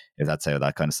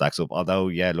that kind of stacks up. Although,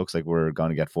 it looks like we're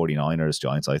going to get 49ers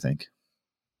Giants, I think.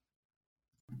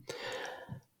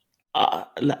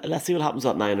 Let's see what happens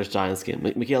at Niners Giants game.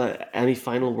 Michaela, any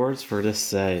final words for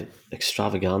this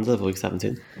extravaganza of Week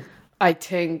 17? I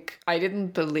think I didn't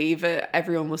believe it.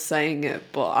 Everyone was saying it,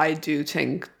 but I do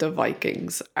think the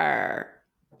Vikings are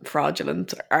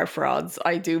fraudulent, are frauds.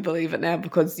 I do believe it now,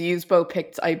 because Usbo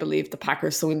picked, I believe, the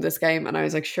Packers to win this game, and I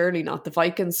was like, surely not. The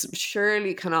Vikings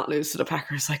surely cannot lose to the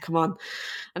Packers. Like, come on.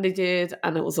 And they did,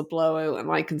 and it was a blowout, and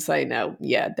I can say now,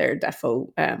 they're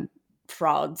defo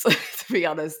frauds, to be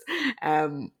honest.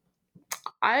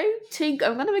 I think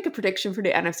I'm going to make a prediction for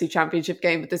the NFC Championship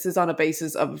game, but this is on a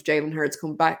basis of if Jalen Hurts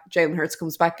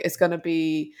comes back. It's going to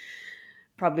be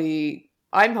probably,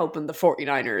 I'm hoping, the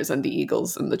 49ers and the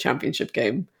Eagles in the championship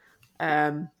game.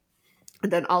 And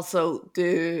then also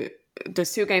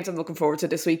there's 2 games I'm looking forward to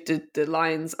this week, the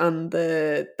Lions and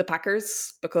the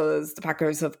Packers, because the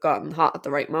Packers have gotten hot at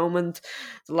the right moment.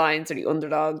 The Lions are the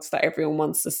underdogs that everyone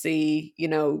wants to see,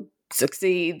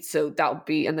 succeed. So that would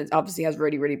be, and it obviously has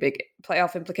really, really big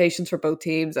playoff implications for both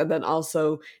teams. And then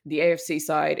also the AFC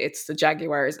side, it's the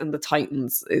Jaguars and the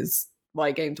Titans is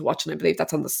my game to watch, and I believe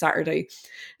that's on the Saturday.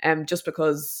 Just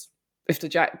because if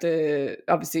the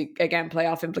obviously again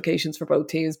playoff implications for both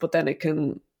teams, but then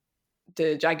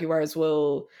the Jaguars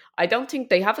will, I don't think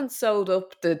they haven't sold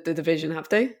up the division, have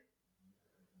they?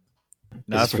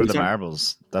 No, that's for the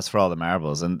marbles. That's for all the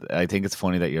marbles. And I think it's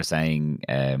funny that you're saying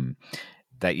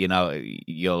that, you know,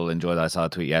 you'll enjoy that. I saw a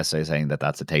tweet yesterday saying that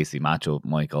that's a tasty matchup,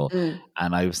 Michael.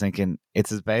 And I was thinking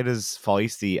it's about as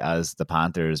feisty as the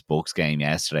Panthers-Bucks game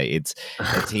yesterday. It's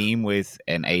a team with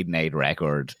an 8-8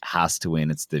 record has to win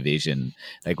its division.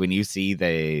 Like when you see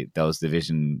those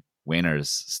division winners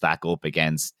stack up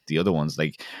against the other ones,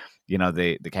 like, you know,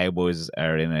 the Cowboys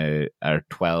are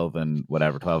 12 and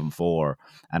 4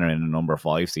 and are in a number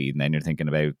 5 seed, and then you're thinking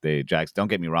about the Jags. Don't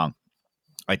get me wrong,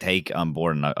 I take on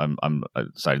board, and I'm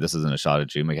sorry, this isn't a shot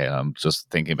at you, Michael. I'm just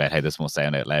thinking about how this must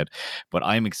sound out loud, but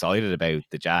I'm excited about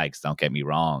the Jags. Don't get me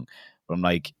wrong, but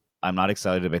I'm not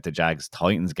excited about the Jags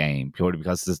Titans game purely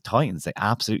because the Titans, they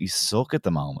absolutely suck at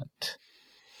the moment.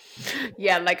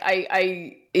 Yeah, like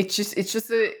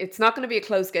it's not going to be a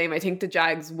close game. I think the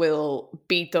Jags will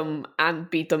beat them and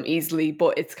beat them easily,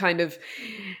 but it's kind of,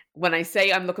 when I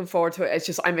say I'm looking forward to it, it's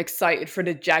just I'm excited for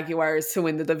the Jaguars to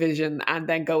win the division and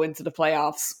then go into the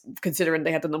playoffs, considering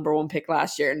they had the number 1 pick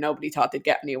last year and nobody thought they'd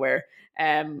get anywhere.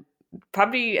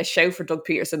 Probably a shout for Doug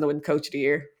Peterson to win Coach of the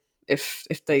Year if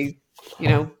they, you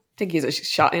know, think he's a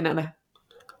shot in at it.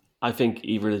 I think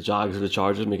either the Jags or the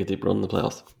Chargers make a deep run in the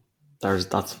playoffs.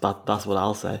 That's what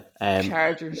I'll say.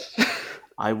 Chargers.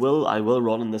 I will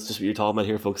run on this, just what you're talking about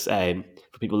here, folks.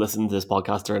 For people listening to this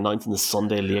podcast, they're announcing the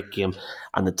Sunday late game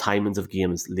and the timings of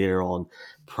games later on,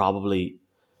 probably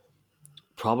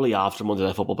after Monday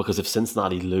Night Football, because if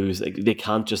Cincinnati lose, they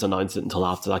can't just announce it until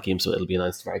after that game, so it'll be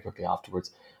announced very quickly afterwards.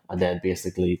 And then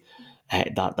basically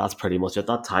that's pretty much it.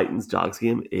 That Titans-Jags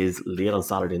game is late on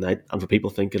Saturday night, and for people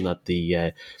thinking that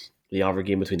the other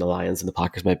game between the Lions and the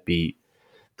Packers might be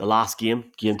the last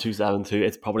game 272,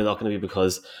 it's probably not going to be,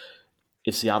 because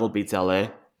if Seattle beats LA,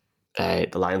 the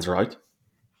Lions are out.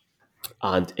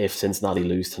 And if Cincinnati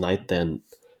lose tonight, then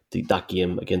that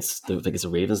game against the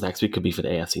Ravens next week could be for the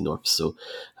AFC North. So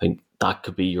I think that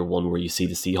could be your one where you see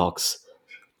the Seahawks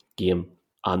game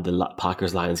and the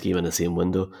Packers-Lions game in the same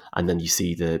window, and then you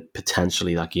see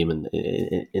potentially that game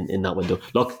in that window.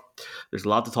 Look, there's a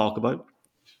lot to talk about.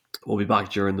 We'll be back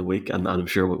during the week, and I'm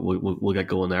sure we'll get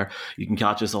going there. You can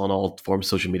catch us on all forms of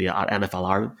social media at NFL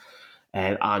Ireland,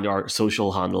 and our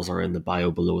social handles are in the bio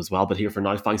below as well. But here for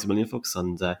now, thanks a million, folks,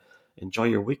 and enjoy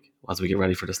your week as we get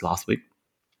ready for this last week.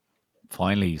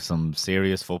 Finally, some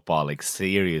serious football, like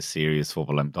serious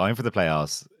football. I'm dying for the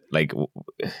playoffs, like,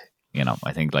 you know,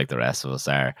 I think like the rest of us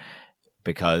are,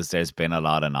 because there's been a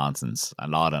lot of nonsense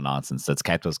that's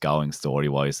kept us going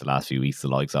story-wise the last few weeks, the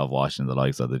likes of Washington, the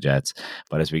likes of the Jets.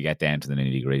 But as we get down to the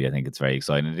nitty-gritty, I think it's very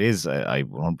exciting. It is, I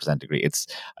 100% agree.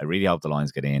 I really hope the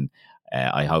Lions get in.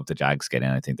 I hope the Jags get in.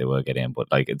 I think they will get in.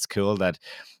 But like, it's cool that,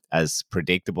 as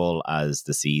predictable as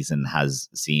the season has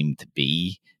seemed to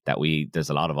be, that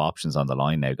there's a lot of options on the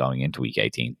line now going into week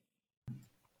 18.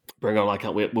 Bring on, I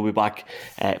can't wait. We'll be back.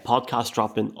 Podcast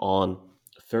dropping on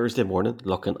Thursday morning,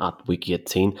 looking at week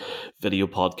 18. Video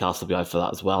podcast will be out for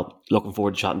that as well. Looking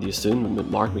forward to chatting to you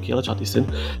soon. Mark, Michaela, chat to you soon.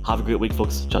 Have a great week,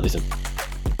 folks. Chat to you soon.